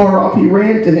Jesus afar off, he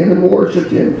ran to him and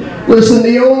worshipped him. Listen,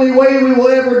 the only way we will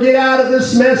ever get out of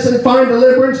this mess and find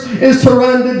deliverance is to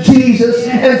run to Jesus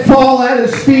and fall at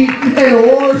His feet and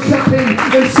worship Him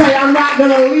and say, I'm not going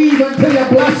to leave until you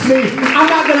bless me. I'm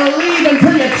not going to leave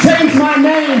until you change my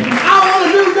name. I want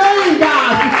a new name,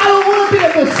 God. I don't want to be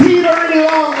a deceiver any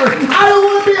longer. I don't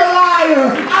want to be a liar.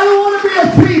 I don't want to be a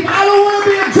thief. I don't want to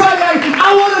be a drug addict.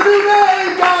 I want a new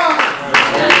name, God.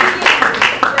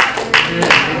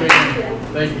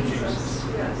 Thank you, Jesus.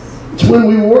 It's when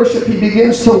we worship, He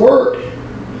begins to work.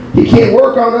 He can't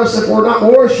work on us if we're not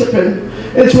worshiping.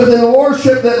 It's within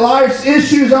worship that life's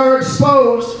issues are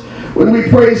exposed. When we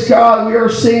praise God, we are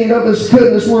singing of His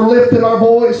goodness. We're lifting our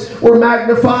voice. We're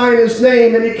magnifying His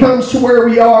name. And He comes to where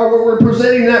we are, where we're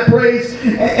presenting that praise.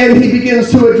 And He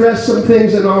begins to address some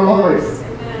things in our life.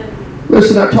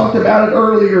 Listen, I talked about it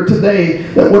earlier today,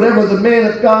 that whatever the man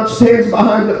of God stands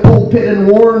behind the pulpit and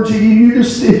warns you, you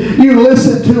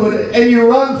listen to it and you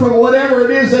run from whatever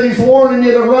it is that he's warning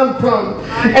you to run from.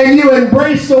 And you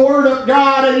embrace the Word of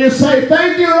God and you say,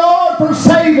 thank you, Lord, for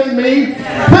saving me.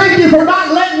 Thank you for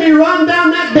not letting me run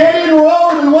down that dead-end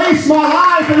road and waste my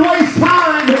life and waste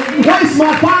time, and waste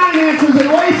my finances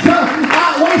and waste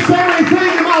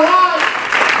everything in my life.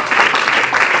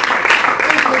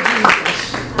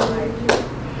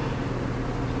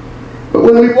 But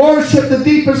when we worship, the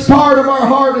deepest part of our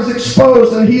heart is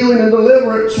exposed, and healing and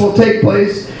deliverance will take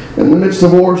place in the midst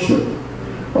of worship.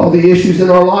 All the issues in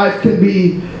our life can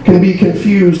be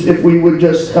confused if we would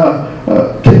just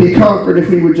can be conquered if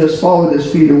we would just fall at His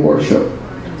feet and worship.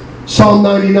 Psalm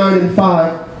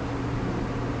 99:5.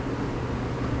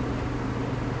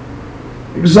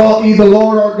 Exalt ye the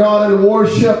Lord our God and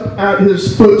worship at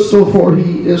His footstool, for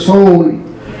He is holy.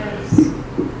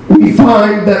 We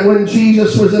find that when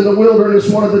Jesus was in the wilderness,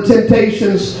 one of the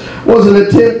temptations was an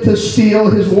attempt to steal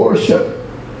His worship.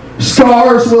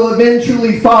 Scars will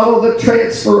eventually follow the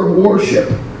transfer of worship.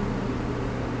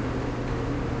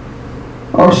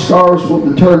 Our scars will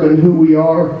determine who we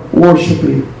are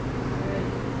worshiping.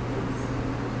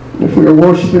 If we are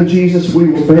worshiping Jesus, we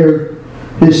will bear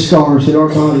His scars in our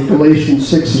body. Galatians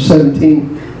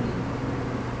 6:17.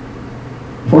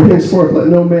 For henceforth let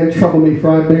no man trouble me, for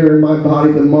I bear in my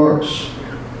body the marks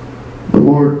of the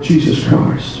Lord Jesus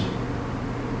Christ.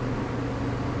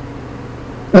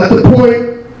 At one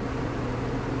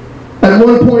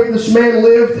point, this man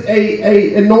lived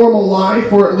a normal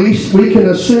life, or at least we can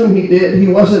assume he did. He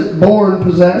wasn't born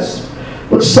possessed.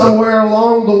 But somewhere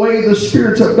along the way, the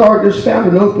spirits of darkness found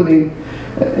an opening,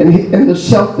 and the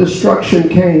self-destruction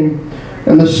came,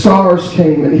 and the scars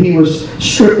came, and he was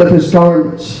stripped of his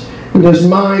garments. And his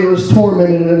mind was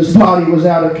tormented and his body was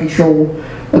out of control.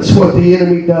 That's what the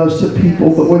enemy does to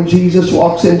people. But when Jesus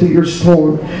walks into your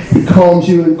storm, He calms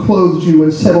you and clothes you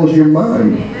and settles your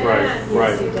mind. Right.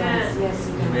 Yes, He does. Yes,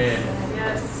 He does. Amen.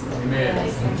 Yes.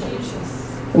 Amen. Thank you,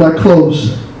 Jesus. And I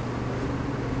close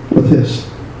with this.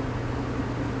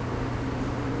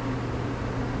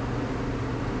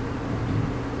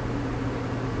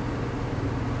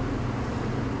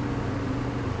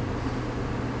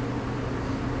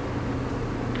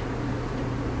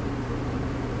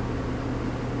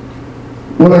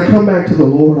 when I come back to the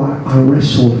Lord, I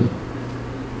wrestled,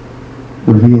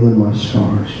 revealing my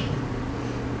scars.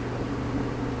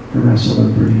 I wrestled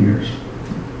them for years.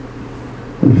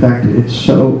 In fact, it's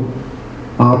so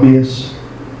obvious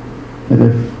that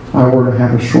if I were to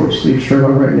have a short sleeve shirt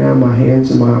on right now, my hands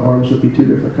and my arms would be two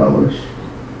different colors.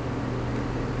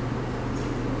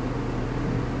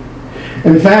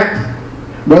 In fact,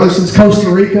 brother, since Costa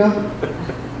Rica,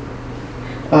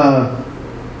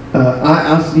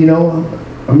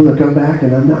 I'm going to come back,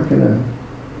 and I'm not going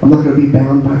to be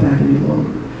bound by that any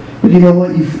longer. But you know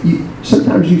what? You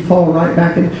sometimes you fall right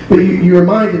back in. But you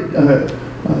reminded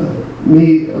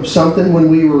me of something when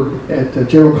we were at the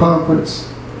General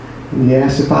Conference, and he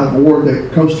asked if I wore the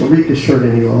Costa Rica shirt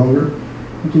any longer.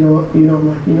 But I'm like,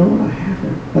 you know what? I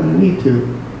haven't, but I need to.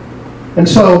 And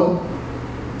so,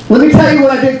 let me tell you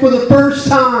what I did for the first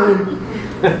time.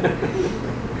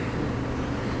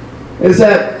 Is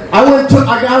that I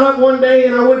got up one day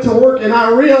and I went to work, and I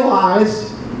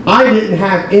realized I didn't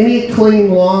have any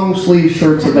clean long sleeve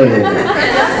shirts available.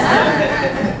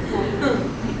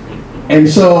 And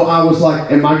so I was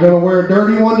like, am I going to wear a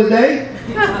dirty one today?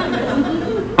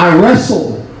 I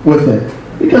wrestled with it.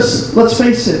 Because let's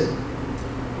face it,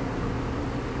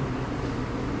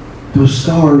 those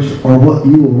scars are what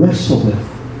you will wrestle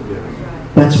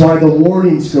with. That's why the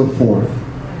warnings go forth.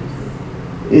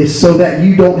 Is so that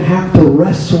you don't have to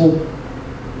wrestle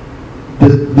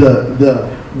the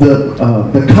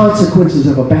consequences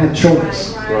of a bad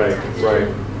choice. Right.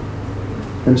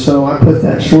 And so I put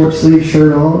that short sleeve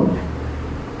shirt on,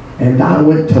 and I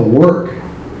went to work.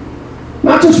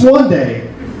 Not just one day.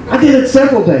 I did it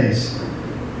several days.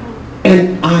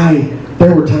 And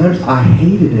there were times I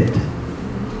hated it.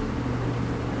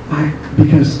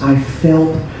 Because I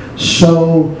felt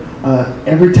so,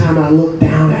 every time I looked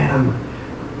down at him,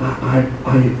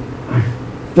 I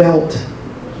felt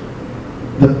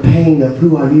the pain of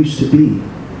who I used to be.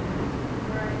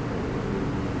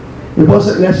 It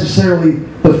wasn't necessarily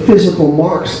the physical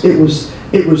marks. It was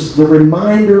the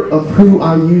reminder of who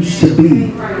I used to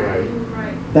be.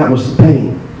 That was the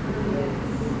pain.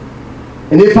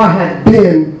 And if I had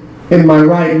been in my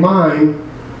right mind,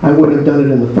 I wouldn't have done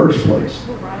it in the first place.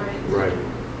 Right.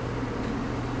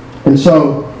 And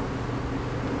so,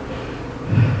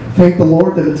 thank the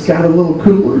Lord that it's got a little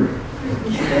cooler.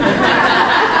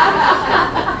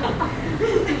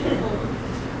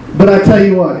 But I tell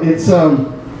you what, it's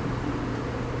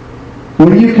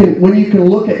when you can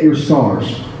look at your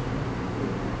scars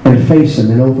and face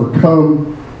them and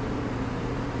overcome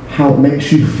how it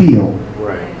makes you feel.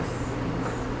 Right.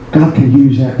 God can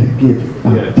use that to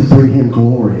to bring Him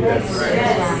glory. Yes.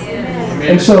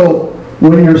 And so,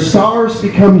 when your scars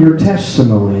become your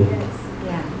testimony,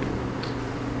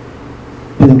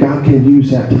 then God can use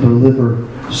that to deliver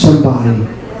somebody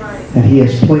that He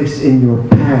has placed in your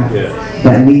path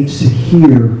that needs to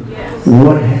hear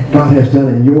what God has done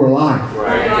in your life.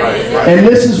 Right. And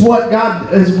this is what God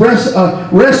has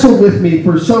wrestled with me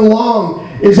for so long,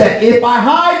 is that if I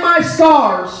hide my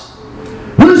scars,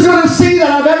 who's going to see that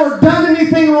I've ever done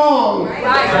anything wrong?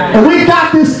 And we've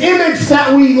got this image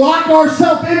that we lock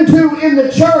ourselves into in the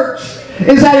church,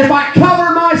 is that if I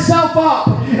cover myself up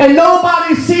and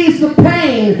nobody sees the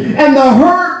pain and the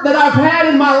hurt that I've had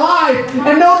in my life,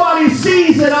 and nobody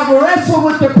sees that I've wrestled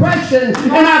with depression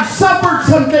and I've suffered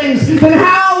some things, then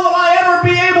how will I ever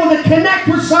be able to connect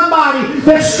with somebody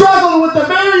that struggled with the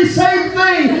very same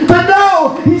thing? But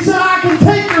no, He said, I can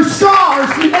take your scars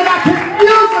and I can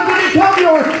use them to become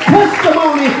your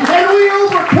testimony. And we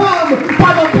overcome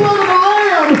by the blood of the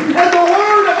Lamb and the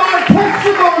word of our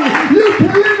testimony. You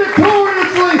can live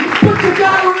victoriously, but you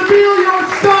got to reveal your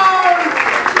scars.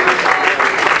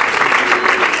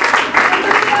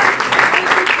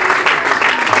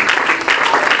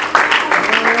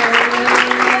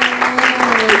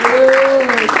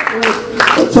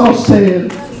 Let's all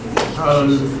stand.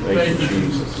 Thank you,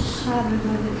 Jesus.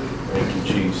 Thank you,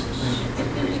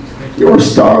 Jesus. Your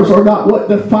scars are not what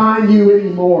define you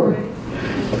anymore.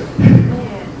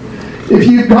 If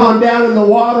you've gone down in the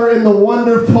water in the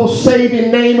wonderful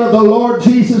saving name of the Lord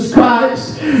Jesus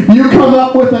Christ, you come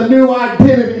up with a new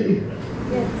identity.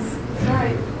 Yes. That's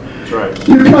right. That's right.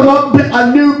 You come up with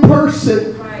a new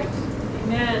person. Right.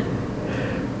 Amen.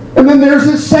 And then there's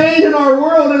this saying in our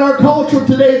world, in our culture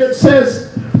today, that says,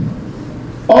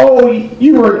 oh,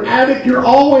 you were an addict, you're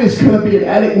always going to be an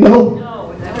addict. No.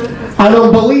 I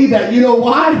don't believe that. You know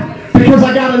why? Because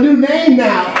I got a new name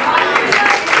now.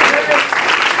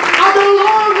 I'm no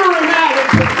longer an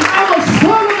addict. I'm a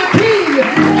son of the King,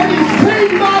 and He's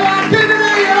changed my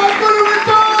identity, and I'm going to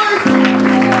rejoice.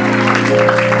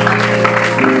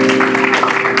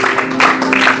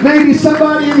 Maybe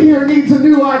somebody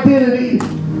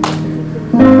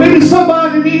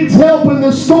needs help in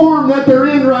the storm that they're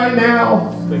in right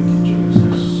now. Thank you,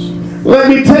 Jesus. Let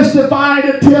me testify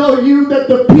to tell you that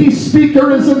the peace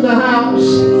speaker is in the house.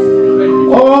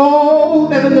 Oh,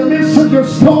 that in the midst of your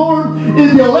storm,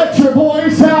 if you let your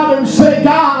voice out and say,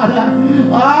 God,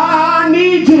 I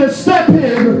need you to step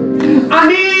in. I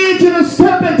need you to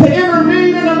step in to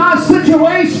intervene into my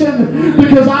situation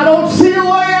because I don't see a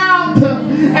way out.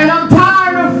 And I'm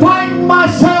tired of fighting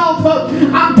myself.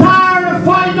 I'm tired of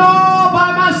fighting all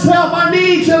by myself. I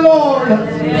need you, Lord.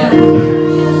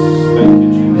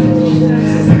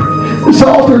 This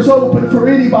altar's open for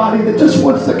anybody that just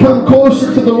wants to come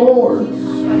closer to the Lord.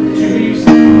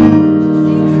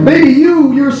 Maybe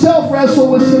you yourself wrestle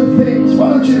with some things. Why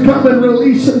don't you come and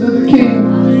release them to the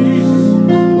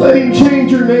King? Let Him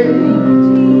change your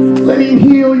name. Let Him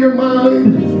heal your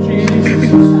mind.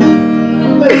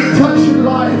 Let Him touch your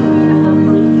life.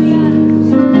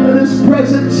 Let His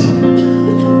presence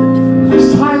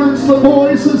silence the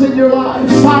voices in your life.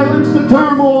 Silence the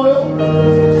turmoil.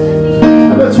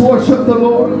 And let's worship the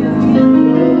Lord.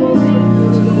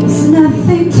 It's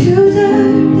nothing too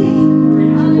dirty.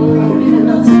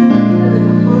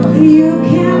 You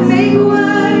can't make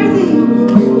worthy.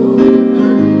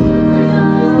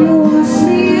 You wash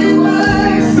me in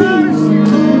mercy.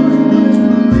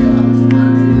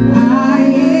 I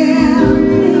am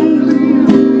clean.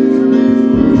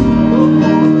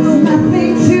 There's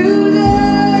nothing too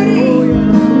dirty.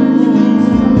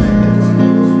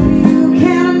 You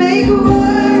can't make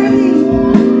worthy.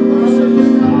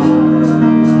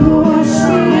 You wash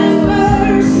me in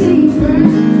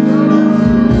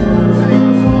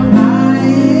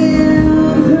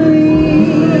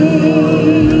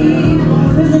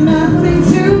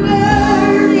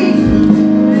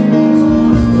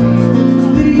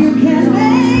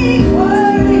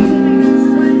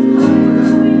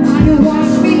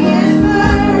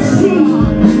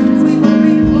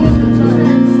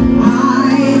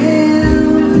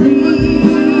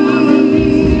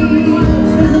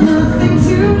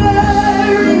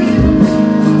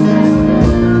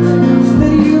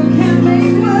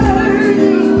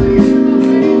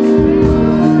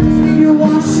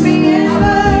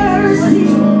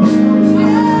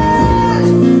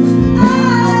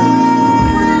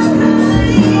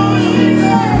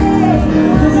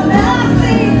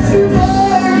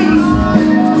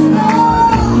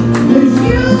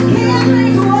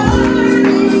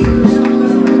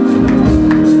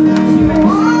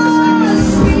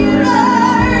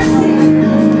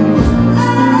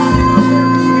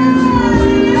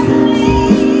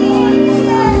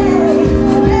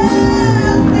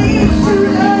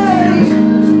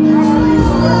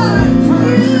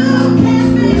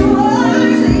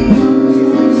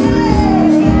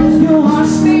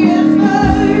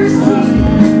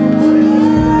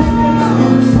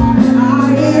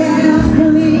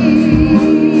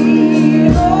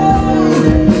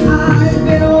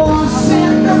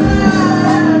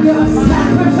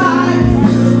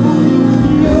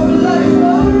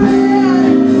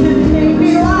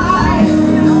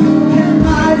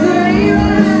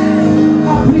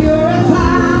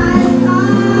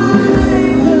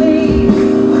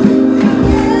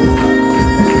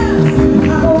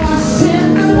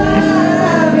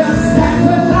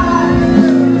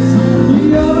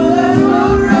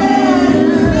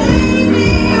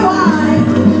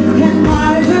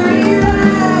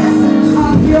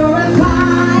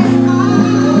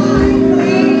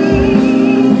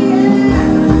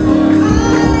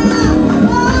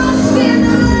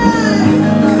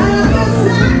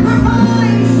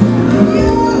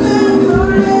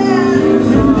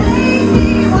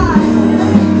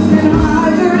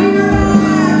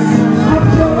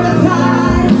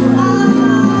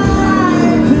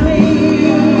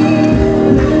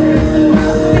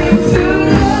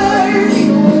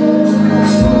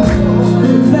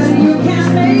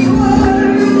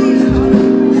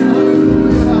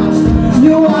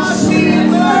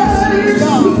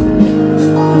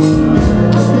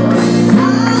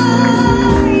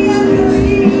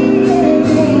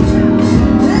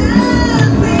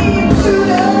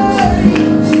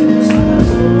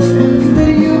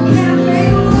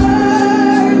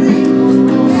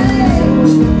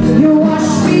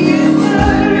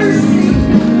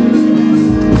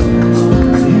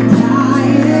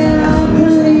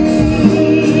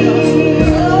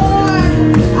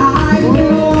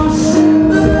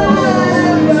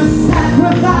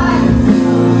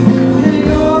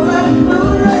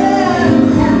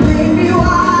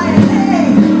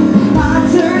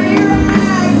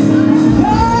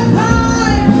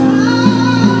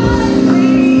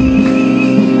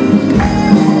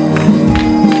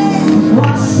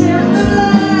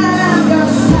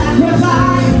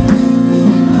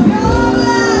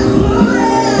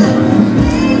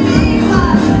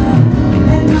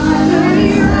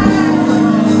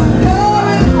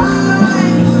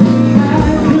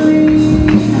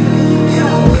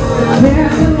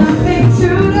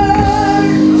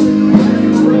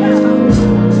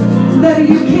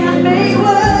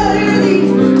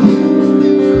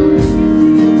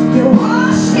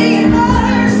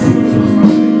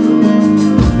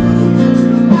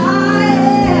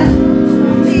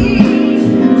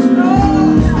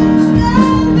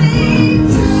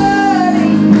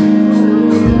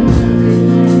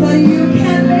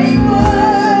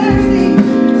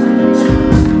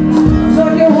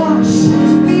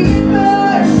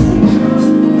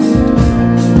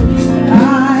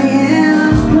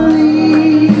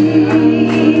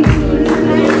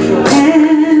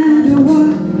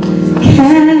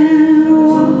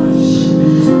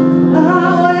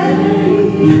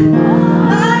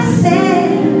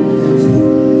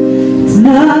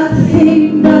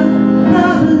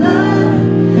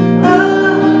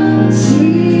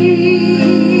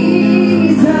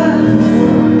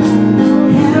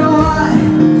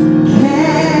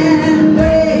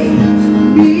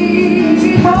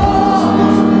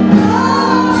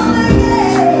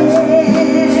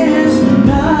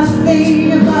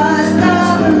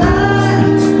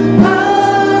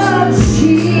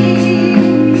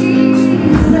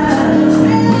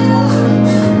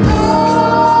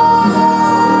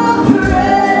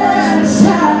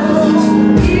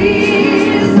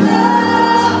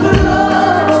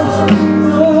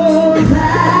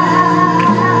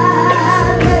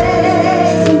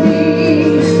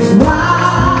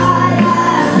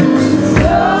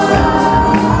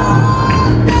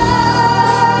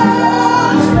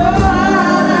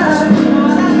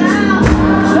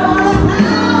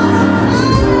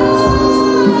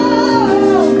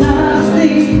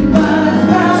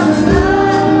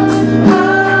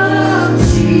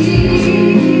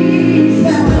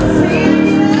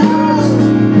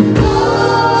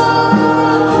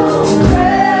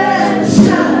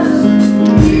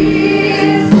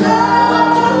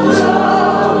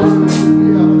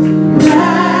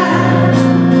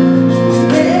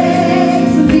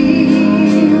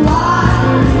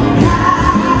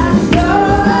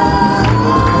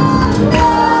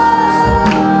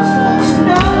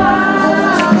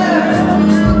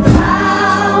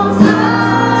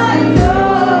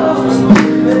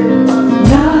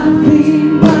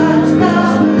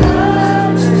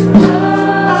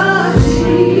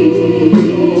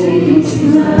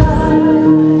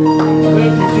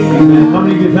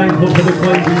thankful for the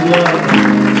cleansing blood.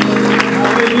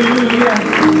 Hallelujah.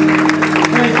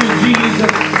 Thank you,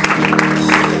 Jesus.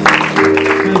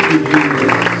 Thank you,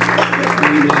 Jesus.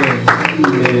 Amen.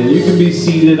 Amen. You can be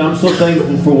seated. I'm so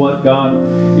thankful for what God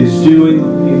is doing.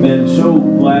 Amen. So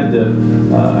glad to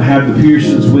have the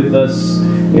Pearsons with us.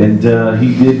 And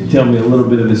he did tell me a little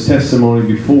bit of his testimony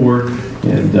before,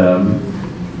 and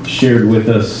shared with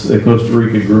us the Costa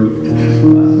Rica group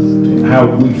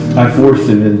how I forced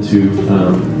him into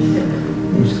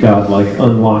God like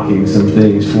unlocking some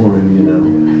things for him.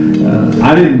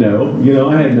 I didn't know.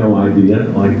 I had no idea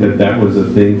like that was a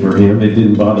thing for him. It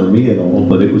didn't bother me at all,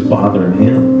 but it was bothering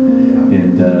him.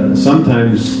 And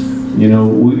sometimes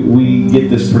we get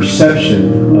this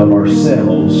perception of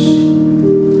ourselves.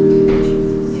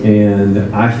 And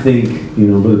I think,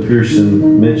 Brother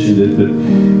Pearson mentioned it, but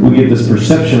we get this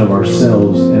perception of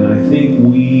ourselves, and I think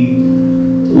we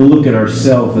look at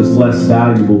ourselves as less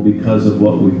valuable because of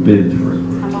what we've been through.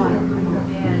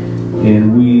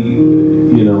 And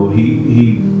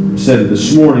he said it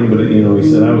this morning, but he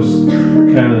said, I was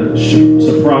kind of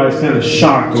surprised, kind of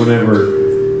shocked whenever,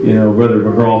 Brother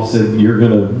McGraw said, you're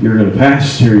gonna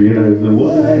pastor,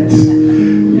 what?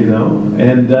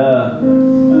 And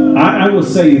I will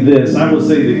say this. I will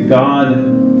say that God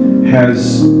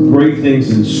has great things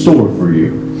in store for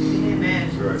you. Amen.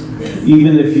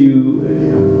 Even if you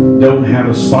don't have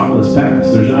a spotless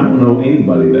past. I don't know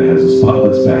anybody that has a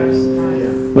spotless past.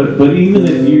 But even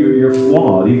if you're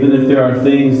flawed, even if there are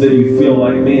things that you feel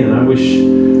like, man, I wish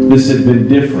this had been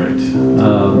different,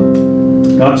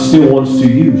 God still wants to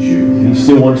use you. He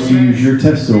still wants to use your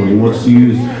testimony. He wants to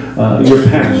use your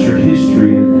past, your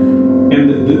history. And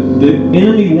the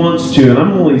enemy wants to, and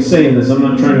I'm only saying this, I'm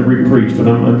not trying to re-preach, but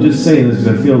I'm just saying this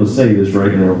because I feel to say this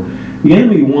right now. The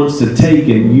enemy wants to take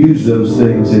and use those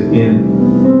things and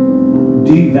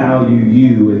devalue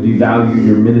you and devalue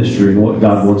your ministry and what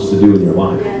God wants to do in your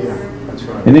life.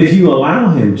 And if you allow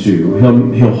him to,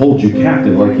 he'll hold you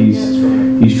captive like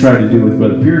he's tried to do with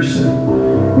Brother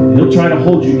Pearson. He'll try to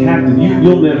hold you captive.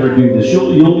 You'll never do this.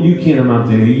 You can't amount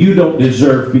to anything. You don't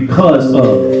deserve because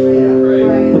of.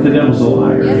 But the devil's a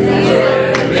liar.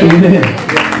 Amen.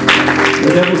 The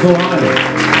devil's a liar.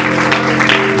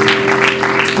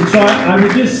 And so I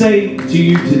would just say to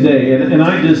you today, and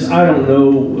I don't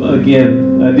know,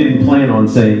 again, I didn't plan on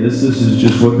saying this. This is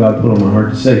just what God put on my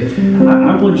heart to say.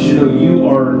 I want you to know you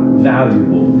are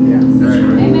valuable.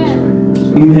 Amen.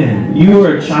 Amen. You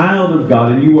are a child of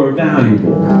God and you are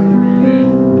valuable.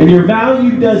 And your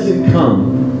value doesn't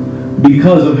come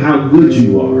because of how good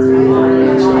you are.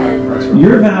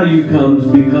 Your value comes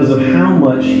because of how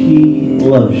much He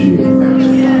loves you.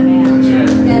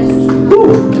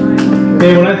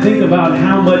 And when I think about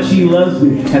how much He loves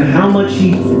me and how much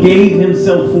He gave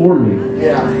Himself for me,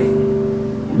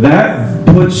 that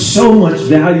puts so much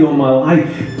value on my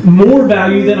life, more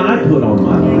value than I put on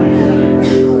my life.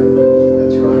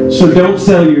 So don't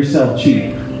sell yourself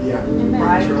cheap.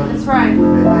 That's right.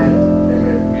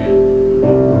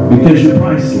 Because you're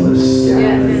priceless.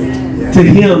 To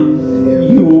Him,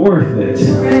 you are worth it.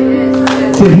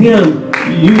 To Him,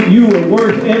 you are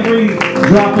worth every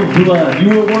drop of blood. You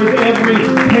are worth every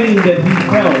pain that He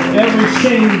felt, every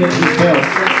shame that He felt.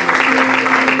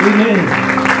 Amen.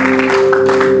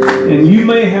 And you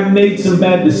may have made some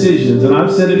bad decisions, and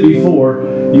I've said it before.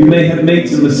 You may have made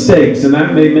some mistakes, and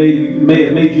that may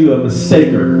have made you a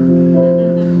mistaker.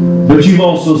 But you've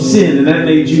also sinned, and that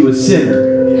made you a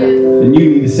sinner. And you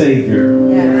need a Savior.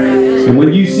 And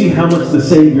when you see how much the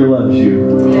Savior loves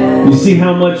you, you see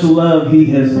how much love He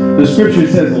has, the Scripture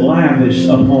says, lavished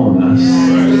upon us.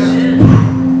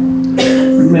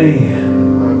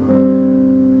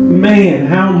 Man,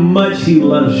 how much He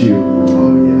loves you.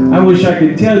 I wish I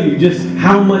could tell you just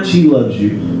how much He loves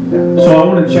you. So I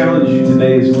want to challenge you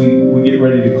today as we get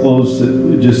ready to close,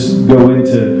 to just go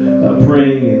into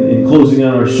praying and closing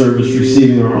out our service,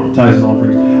 receiving our tithes and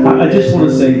offerings. I just want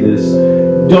to say this.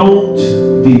 Don't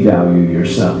devalue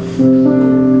yourself.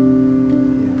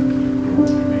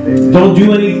 Don't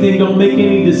do anything. Don't make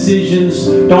any decisions.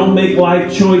 Don't make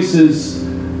life choices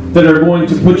that are going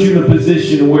to put you in a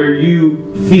position where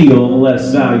you feel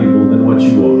less valuable than what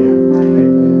you are.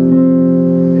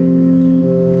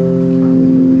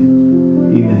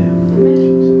 Amen.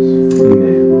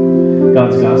 Amen.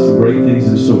 God's got some great things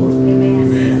in store.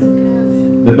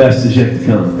 The best is yet to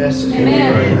come. The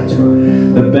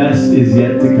best is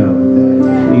yet to come.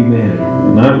 Amen.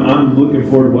 And I'm looking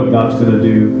forward to what God's going to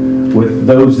do with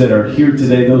those that are here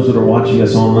today, those that are watching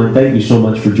us online. Thank you so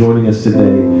much for joining us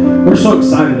today. We're so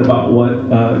excited about what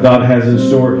God has in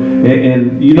store.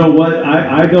 And you know what?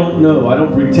 I don't know. I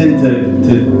don't pretend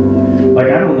to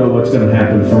Like, I don't know what's going to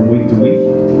happen from week to week,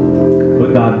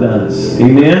 but God does.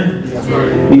 Amen?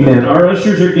 Amen. Our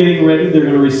ushers are getting ready. They're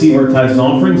going to receive our tithes and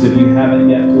offerings. If you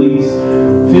haven't yet, please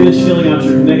finish filling out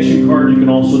your connection card. You can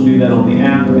also do that on the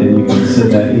app, and you can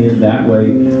send that in that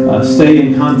way. Stay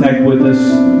in contact with us.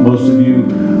 Most of you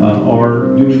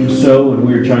are doing so, and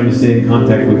we are trying to stay in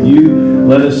contact with you.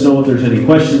 Let us know if there's any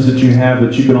questions that you have,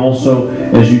 but you can also,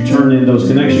 as you turn in those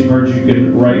connection cards, you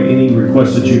can write any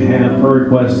requests that you have per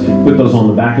request. Put those on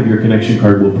the back of your connection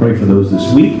card. We'll pray for those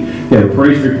this week. If you have a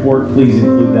praise report, please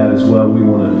include that as well. We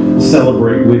want to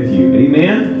celebrate with you.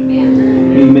 Amen?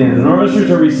 Amen. Amen. And our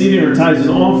ushers are receiving our tithes and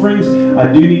offerings.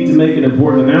 I do need to make an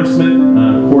important announcement.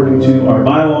 According to our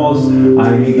bylaws,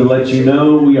 I need to let you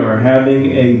know we are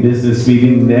having a business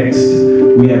meeting next.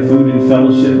 We have food and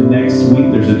fellowship next week.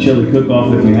 There's a chili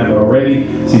cook-off if you haven't already.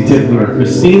 See Tiffany or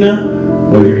Christina.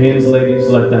 Wave your hands, ladies,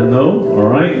 let them know. All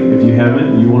right? If you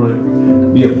haven't, you want to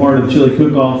be a part of the chili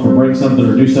cook-off or bring something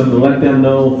or do something, let them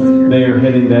know they are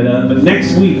heading that up. But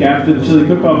next week, after the chili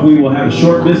cook-off, we will have a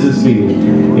short business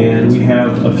meeting. And we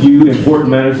have a few important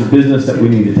matters of business that we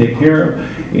need to take care of.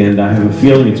 And I have a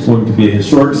feeling it's going to be a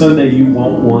historic Sunday you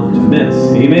won't want to miss.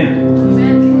 Amen.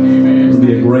 It'll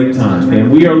be a great time. And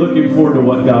we are looking forward to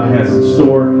what God has in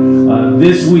store.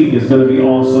 This week is going to be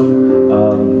awesome.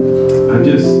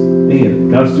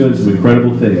 God's doing some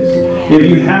incredible things. If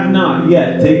you have not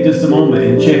yet, take just a moment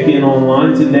and check in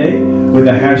online today with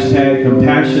the hashtag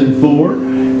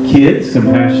Compassion4Kids.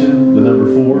 Compassion, the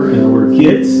number 4, and the word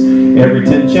kids. Every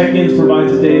 10 check-ins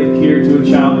provides a day of care to a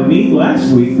child in need.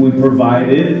 Last week, we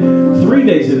provided 3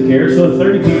 days of care, so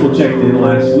 30 people checked in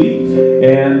last week.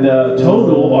 And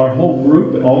total, our whole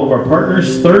group, all of our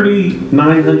partners,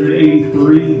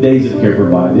 3,983 days of care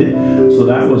provided. So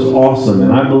that was awesome.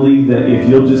 And I believe that if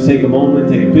you'll just take a moment,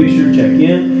 take a picture, check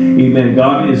in, amen,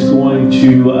 God is going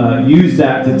to use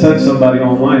that to touch somebody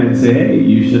online and say, hey,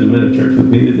 you should have been at church with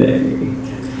me today.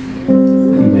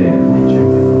 Amen.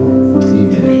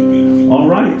 All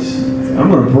right. I'm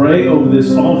going to pray over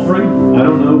this offering. I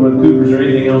don't know, Brother Cooper, is there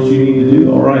anything else you need to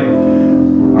do? All right.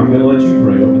 I'm going to let you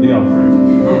pray over the offering.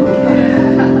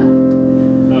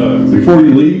 Before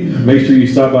you leave, make sure you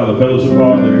stop by the fellowship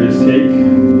hall. There is cake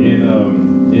in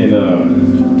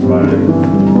my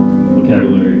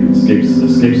vocabulary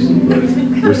escapes me, but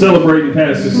we're celebrating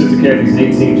Pastor Sister Kathy's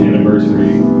 18th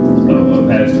anniversary of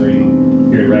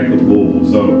pastoring here in Radcliffe, Louisville.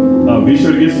 So be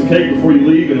sure to get some cake before you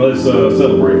leave, and let's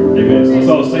celebrate. Amen. So let's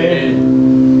all stand,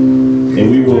 and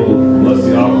we will bless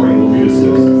the offering. We'll be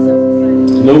dismissed.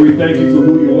 Lord, we thank you for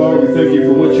who you are. We thank you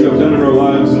for what you have done in our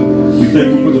lives. And we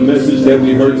thank you for the message that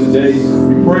we heard today.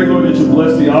 We pray, Lord, that you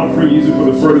bless the offering, use it for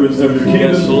the furtherance of your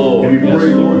kingdom. Yes, Lord. And we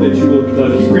pray, Lord, that you will keep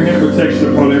your hand of protection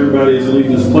upon everybody as they leave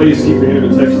this place. Keep your hand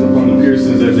of protection upon the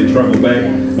Pearsons as they travel back.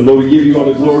 And Lord, we give you all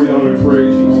the glory, honor, and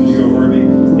praise. Jesus, you are worthy.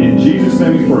 In Jesus'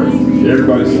 name we pray.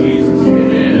 Everybody say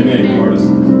amen. Amen. Artists.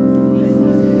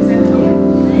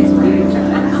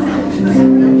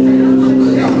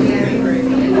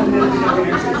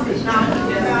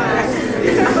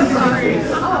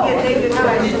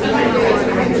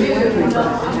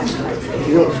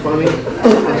 You know what's funny?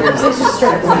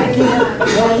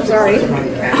 Sorry.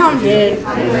 I'm dead.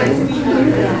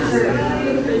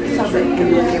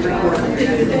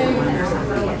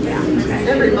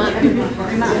 Every month.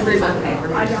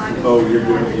 Oh, you're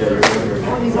doing it.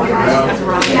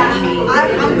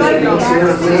 Yeah, I'm going to go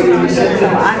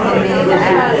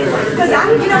because I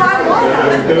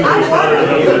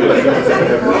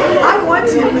want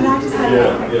to, but I just like,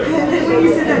 when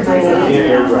you said that, I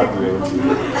was like,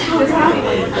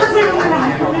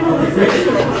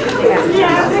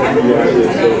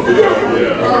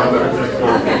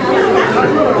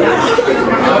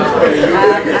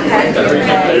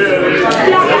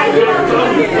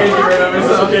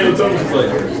 okay, it's over.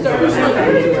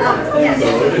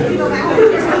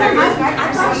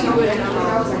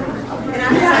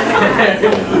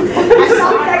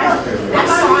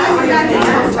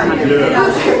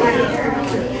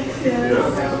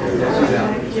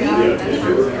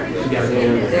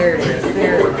 There it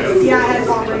is. yeah, I had a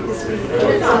ball break this week. Look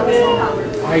at that. Look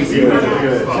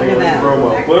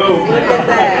at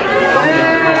that.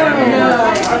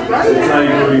 That's how you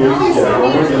really look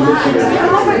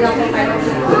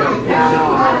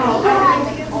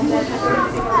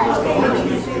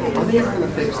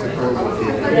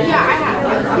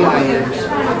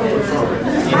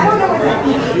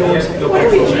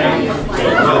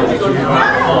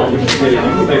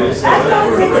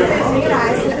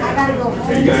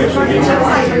Yeah.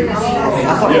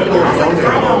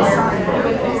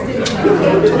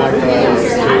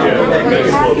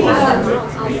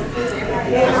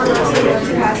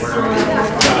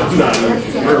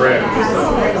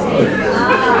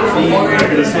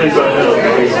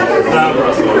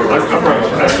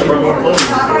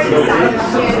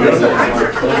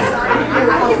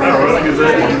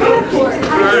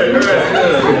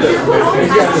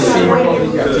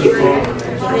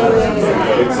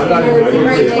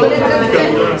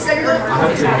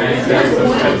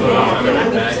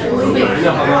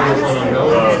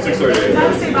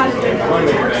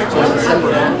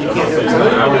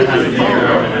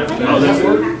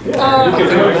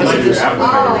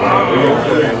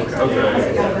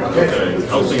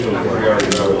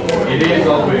 It is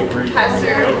all big.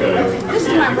 This is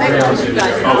my regular you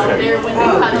guys out there when you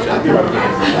punch up.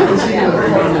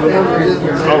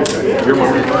 Okay, you're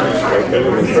my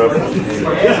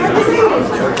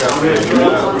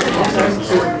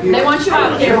They want you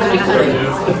out there when you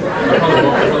punch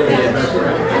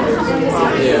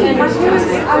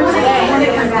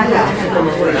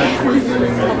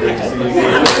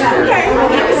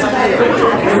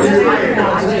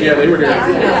Yeah, they were doing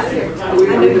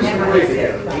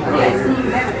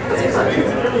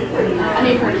I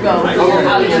need her to go. I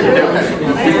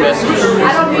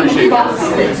don't need to be boss.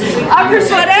 I'm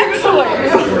just what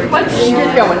excellent. Let's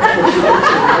get going.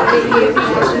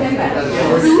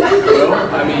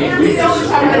 I mean,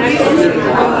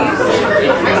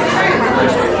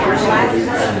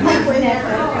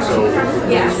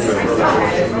 Yes.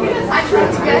 I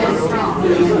tried to get it strong.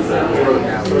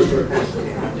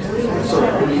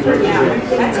 Yeah,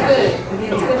 that's good.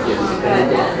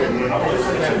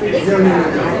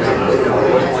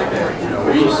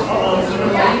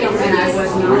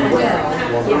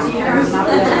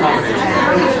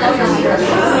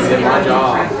 my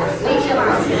job.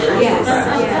 Yes.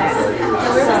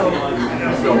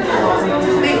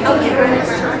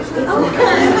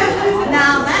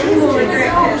 Now that is a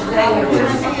great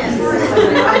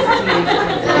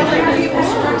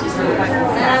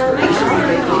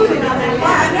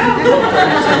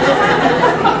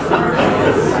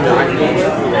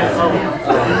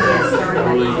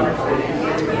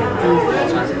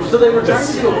So they were trying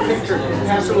to do a picture. The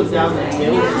pastor was down the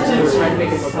hill. They were trying to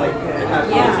make it look like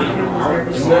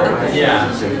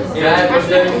Yeah, but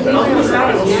then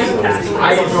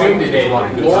I assumed it did.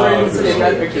 Lauren's in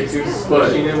that picture too,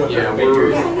 pushing in with her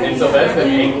fingers, and so that's the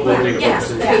angle that Jacob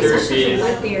took the picture.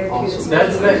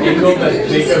 That's the angle that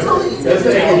Jacob. That's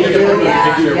the angle Jacob took the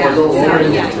picture where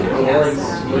Lauren's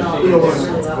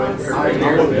pushing with her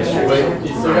fingers, but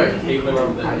you still got Caitlin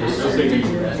on the.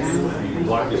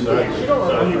 Block this out. I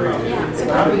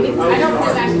don't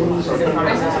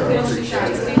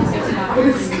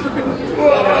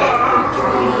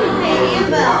Hey,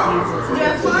 Annabelle, did you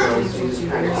have fun? Is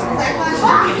that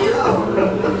fun?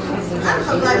 I'm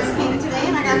so glad you came today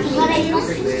and I got to meet you.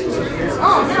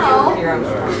 Oh, no.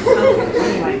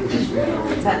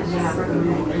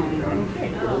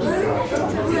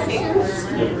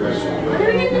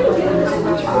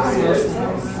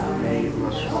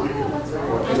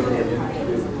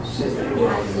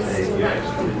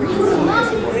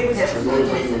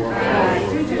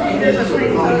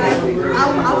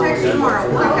 I'll text you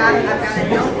tomorrow. I've got a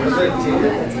note in my phone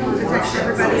to text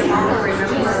everybody tomorrow.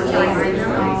 Remember,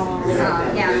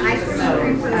 yeah, ice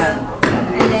cream for them.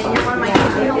 And then you're one of my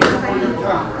details.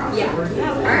 Yeah.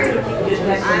 All right.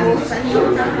 I will send you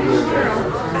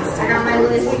tomorrow. I got my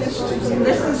list.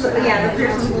 This is, the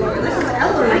Pearson floor. This is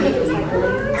Ellery.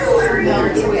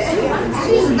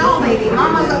 She's a doll baby.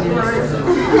 Mama's up front.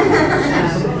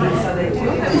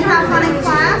 Did you have fun in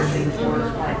class?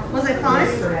 Was it fun?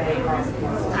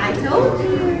 I told you.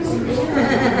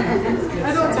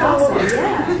 I don't tell her.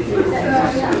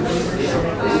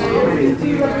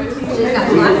 She's got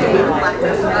black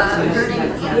her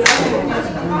name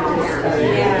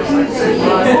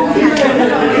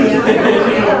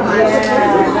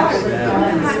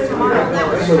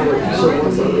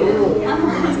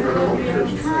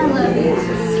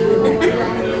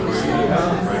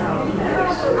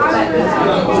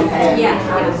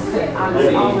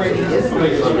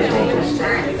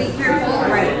is be careful.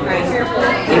 Right. Careful.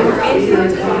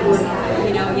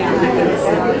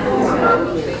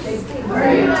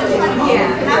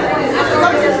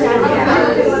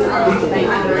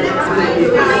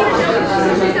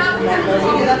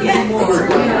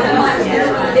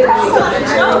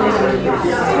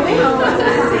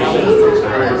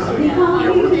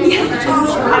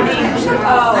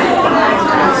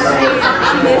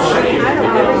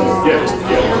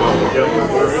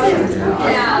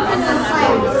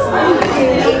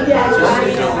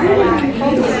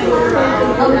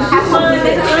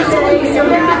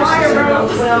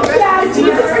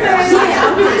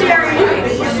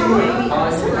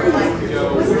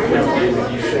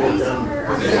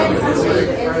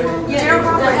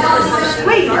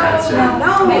 Wait, no,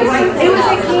 it was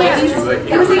a can.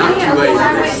 It was a can.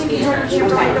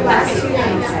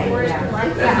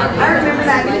 I remember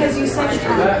that because you said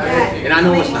that. And I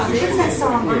know it's not. It's that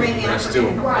song. Or maybe But I still.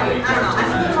 I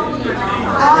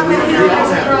don't know.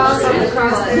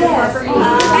 Across there. Yes.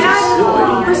 And I,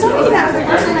 for some reason, that was the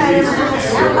first time I ever,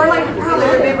 or like probably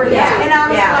remember that. And I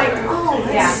was like, oh,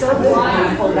 that's so good. I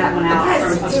pulled that one out Yes,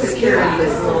 from it was security good. a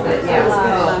little bit. Yeah, it was good.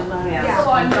 Yeah.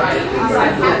 Yeah. I'm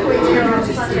halfway there on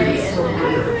Sunday.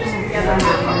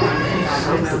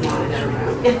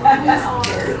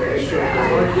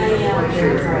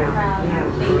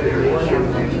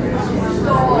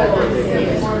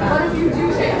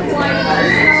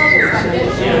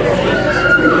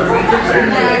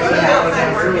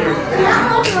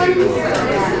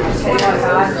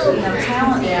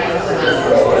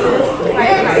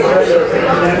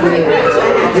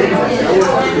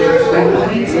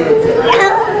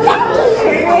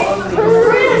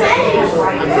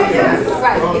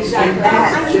 Right,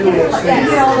 exactly.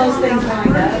 Get all those things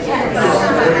lined up.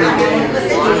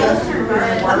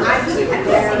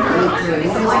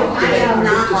 I am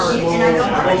not shit and I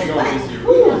don't know what.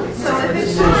 So if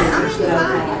it's fine,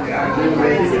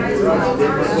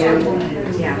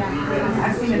 Yeah.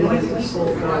 I've seen anointed people.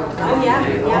 Oh, yeah.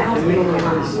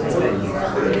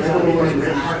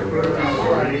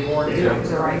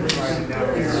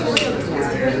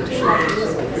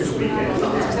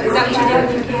 Is that what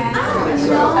you're doing, Kat?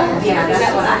 Yeah,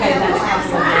 that's what I had. That's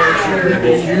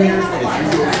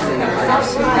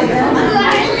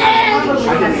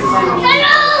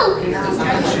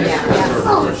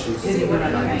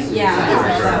Yeah.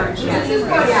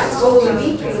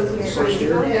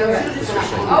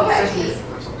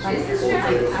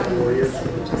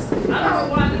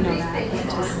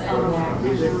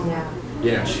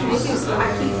 Yeah, she's.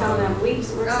 I keep telling them, Kate,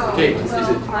 is it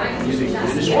music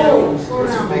industry?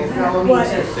 what?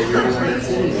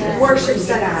 Worship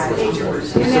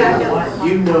studies.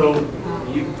 You know,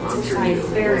 It's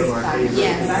very exciting.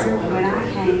 Yes. When I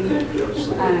came,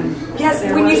 Yes,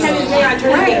 when you said his name, I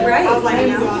turned to right. I was like,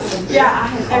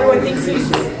 yeah, everyone thinks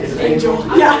he's Angel.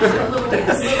 Yeah.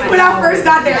 When I first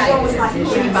got there, everyone was like,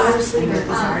 Bible singer is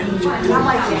our Angel. And I'm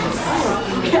like, yes.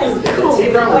 Okay, cool.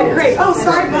 Like, great. Oh,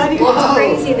 sorry, buddy. It's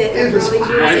crazy that early Jews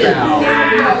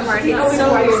it's so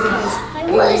weird.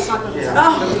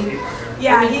 Oh.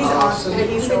 Yeah, he's awesome.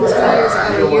 He's been 2 years ago,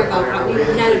 a year ago.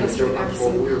 None of us have ever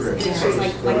seen him. It's just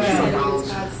like you said, it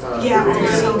was God's. Yeah,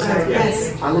 it's so good. Yes.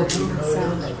 I love you. So,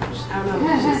 I don't know.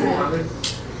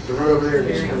 To run over there and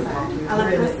just kind of talk to you. I love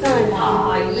my son.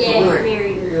 Yes,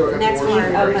 married. And that's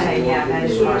hard. okay, yeah, that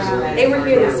is hard. They were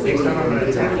here this week. So,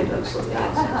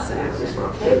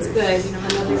 it's good. You know, my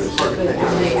mother was so good.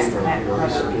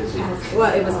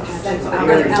 Well, it was past.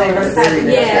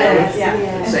 Yes.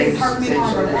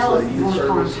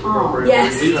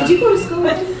 Yes. Did you go to school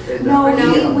with him? No, he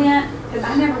went, because I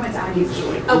never went to IU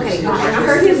school. Okay. I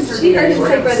heard him. She heard him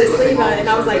say Brother Sleva, and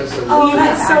I was like, oh,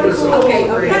 that's so cool. Okay.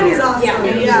 That is awesome.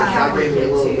 Yeah.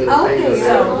 Okay.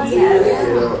 So he has a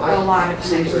lot of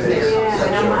connections there. So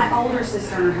now my older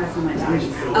sister and her husband went to IU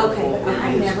school. Okay. But I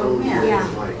never went. Yeah.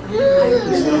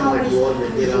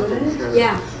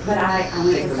 Yeah. But I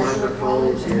went to secular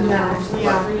college and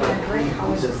great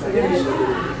colleges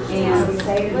and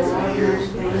stayed with my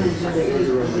parents and just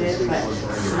did, but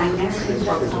I never did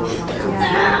that college.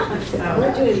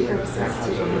 We're doing purposes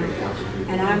today.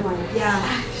 And I'm like, yeah, I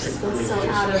just feel so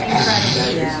out of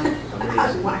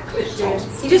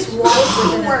You just walk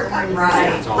with work.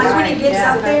 Right. Like when he gets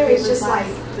out there, it's just like,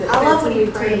 I love when he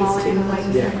prays too. Like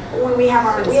when we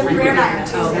have prayer night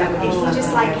too. He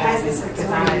just like has this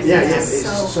desire. It's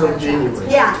so genuine.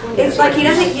 Yeah, it's like he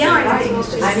doesn't yell or anything.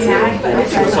 It's just I mean,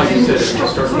 It's like you said, it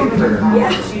starts with prayer.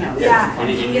 yeah. And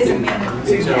He doesn't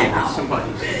mean so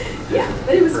somebody. yeah,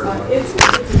 but it was fun. It's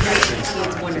great. It's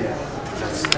wonderful.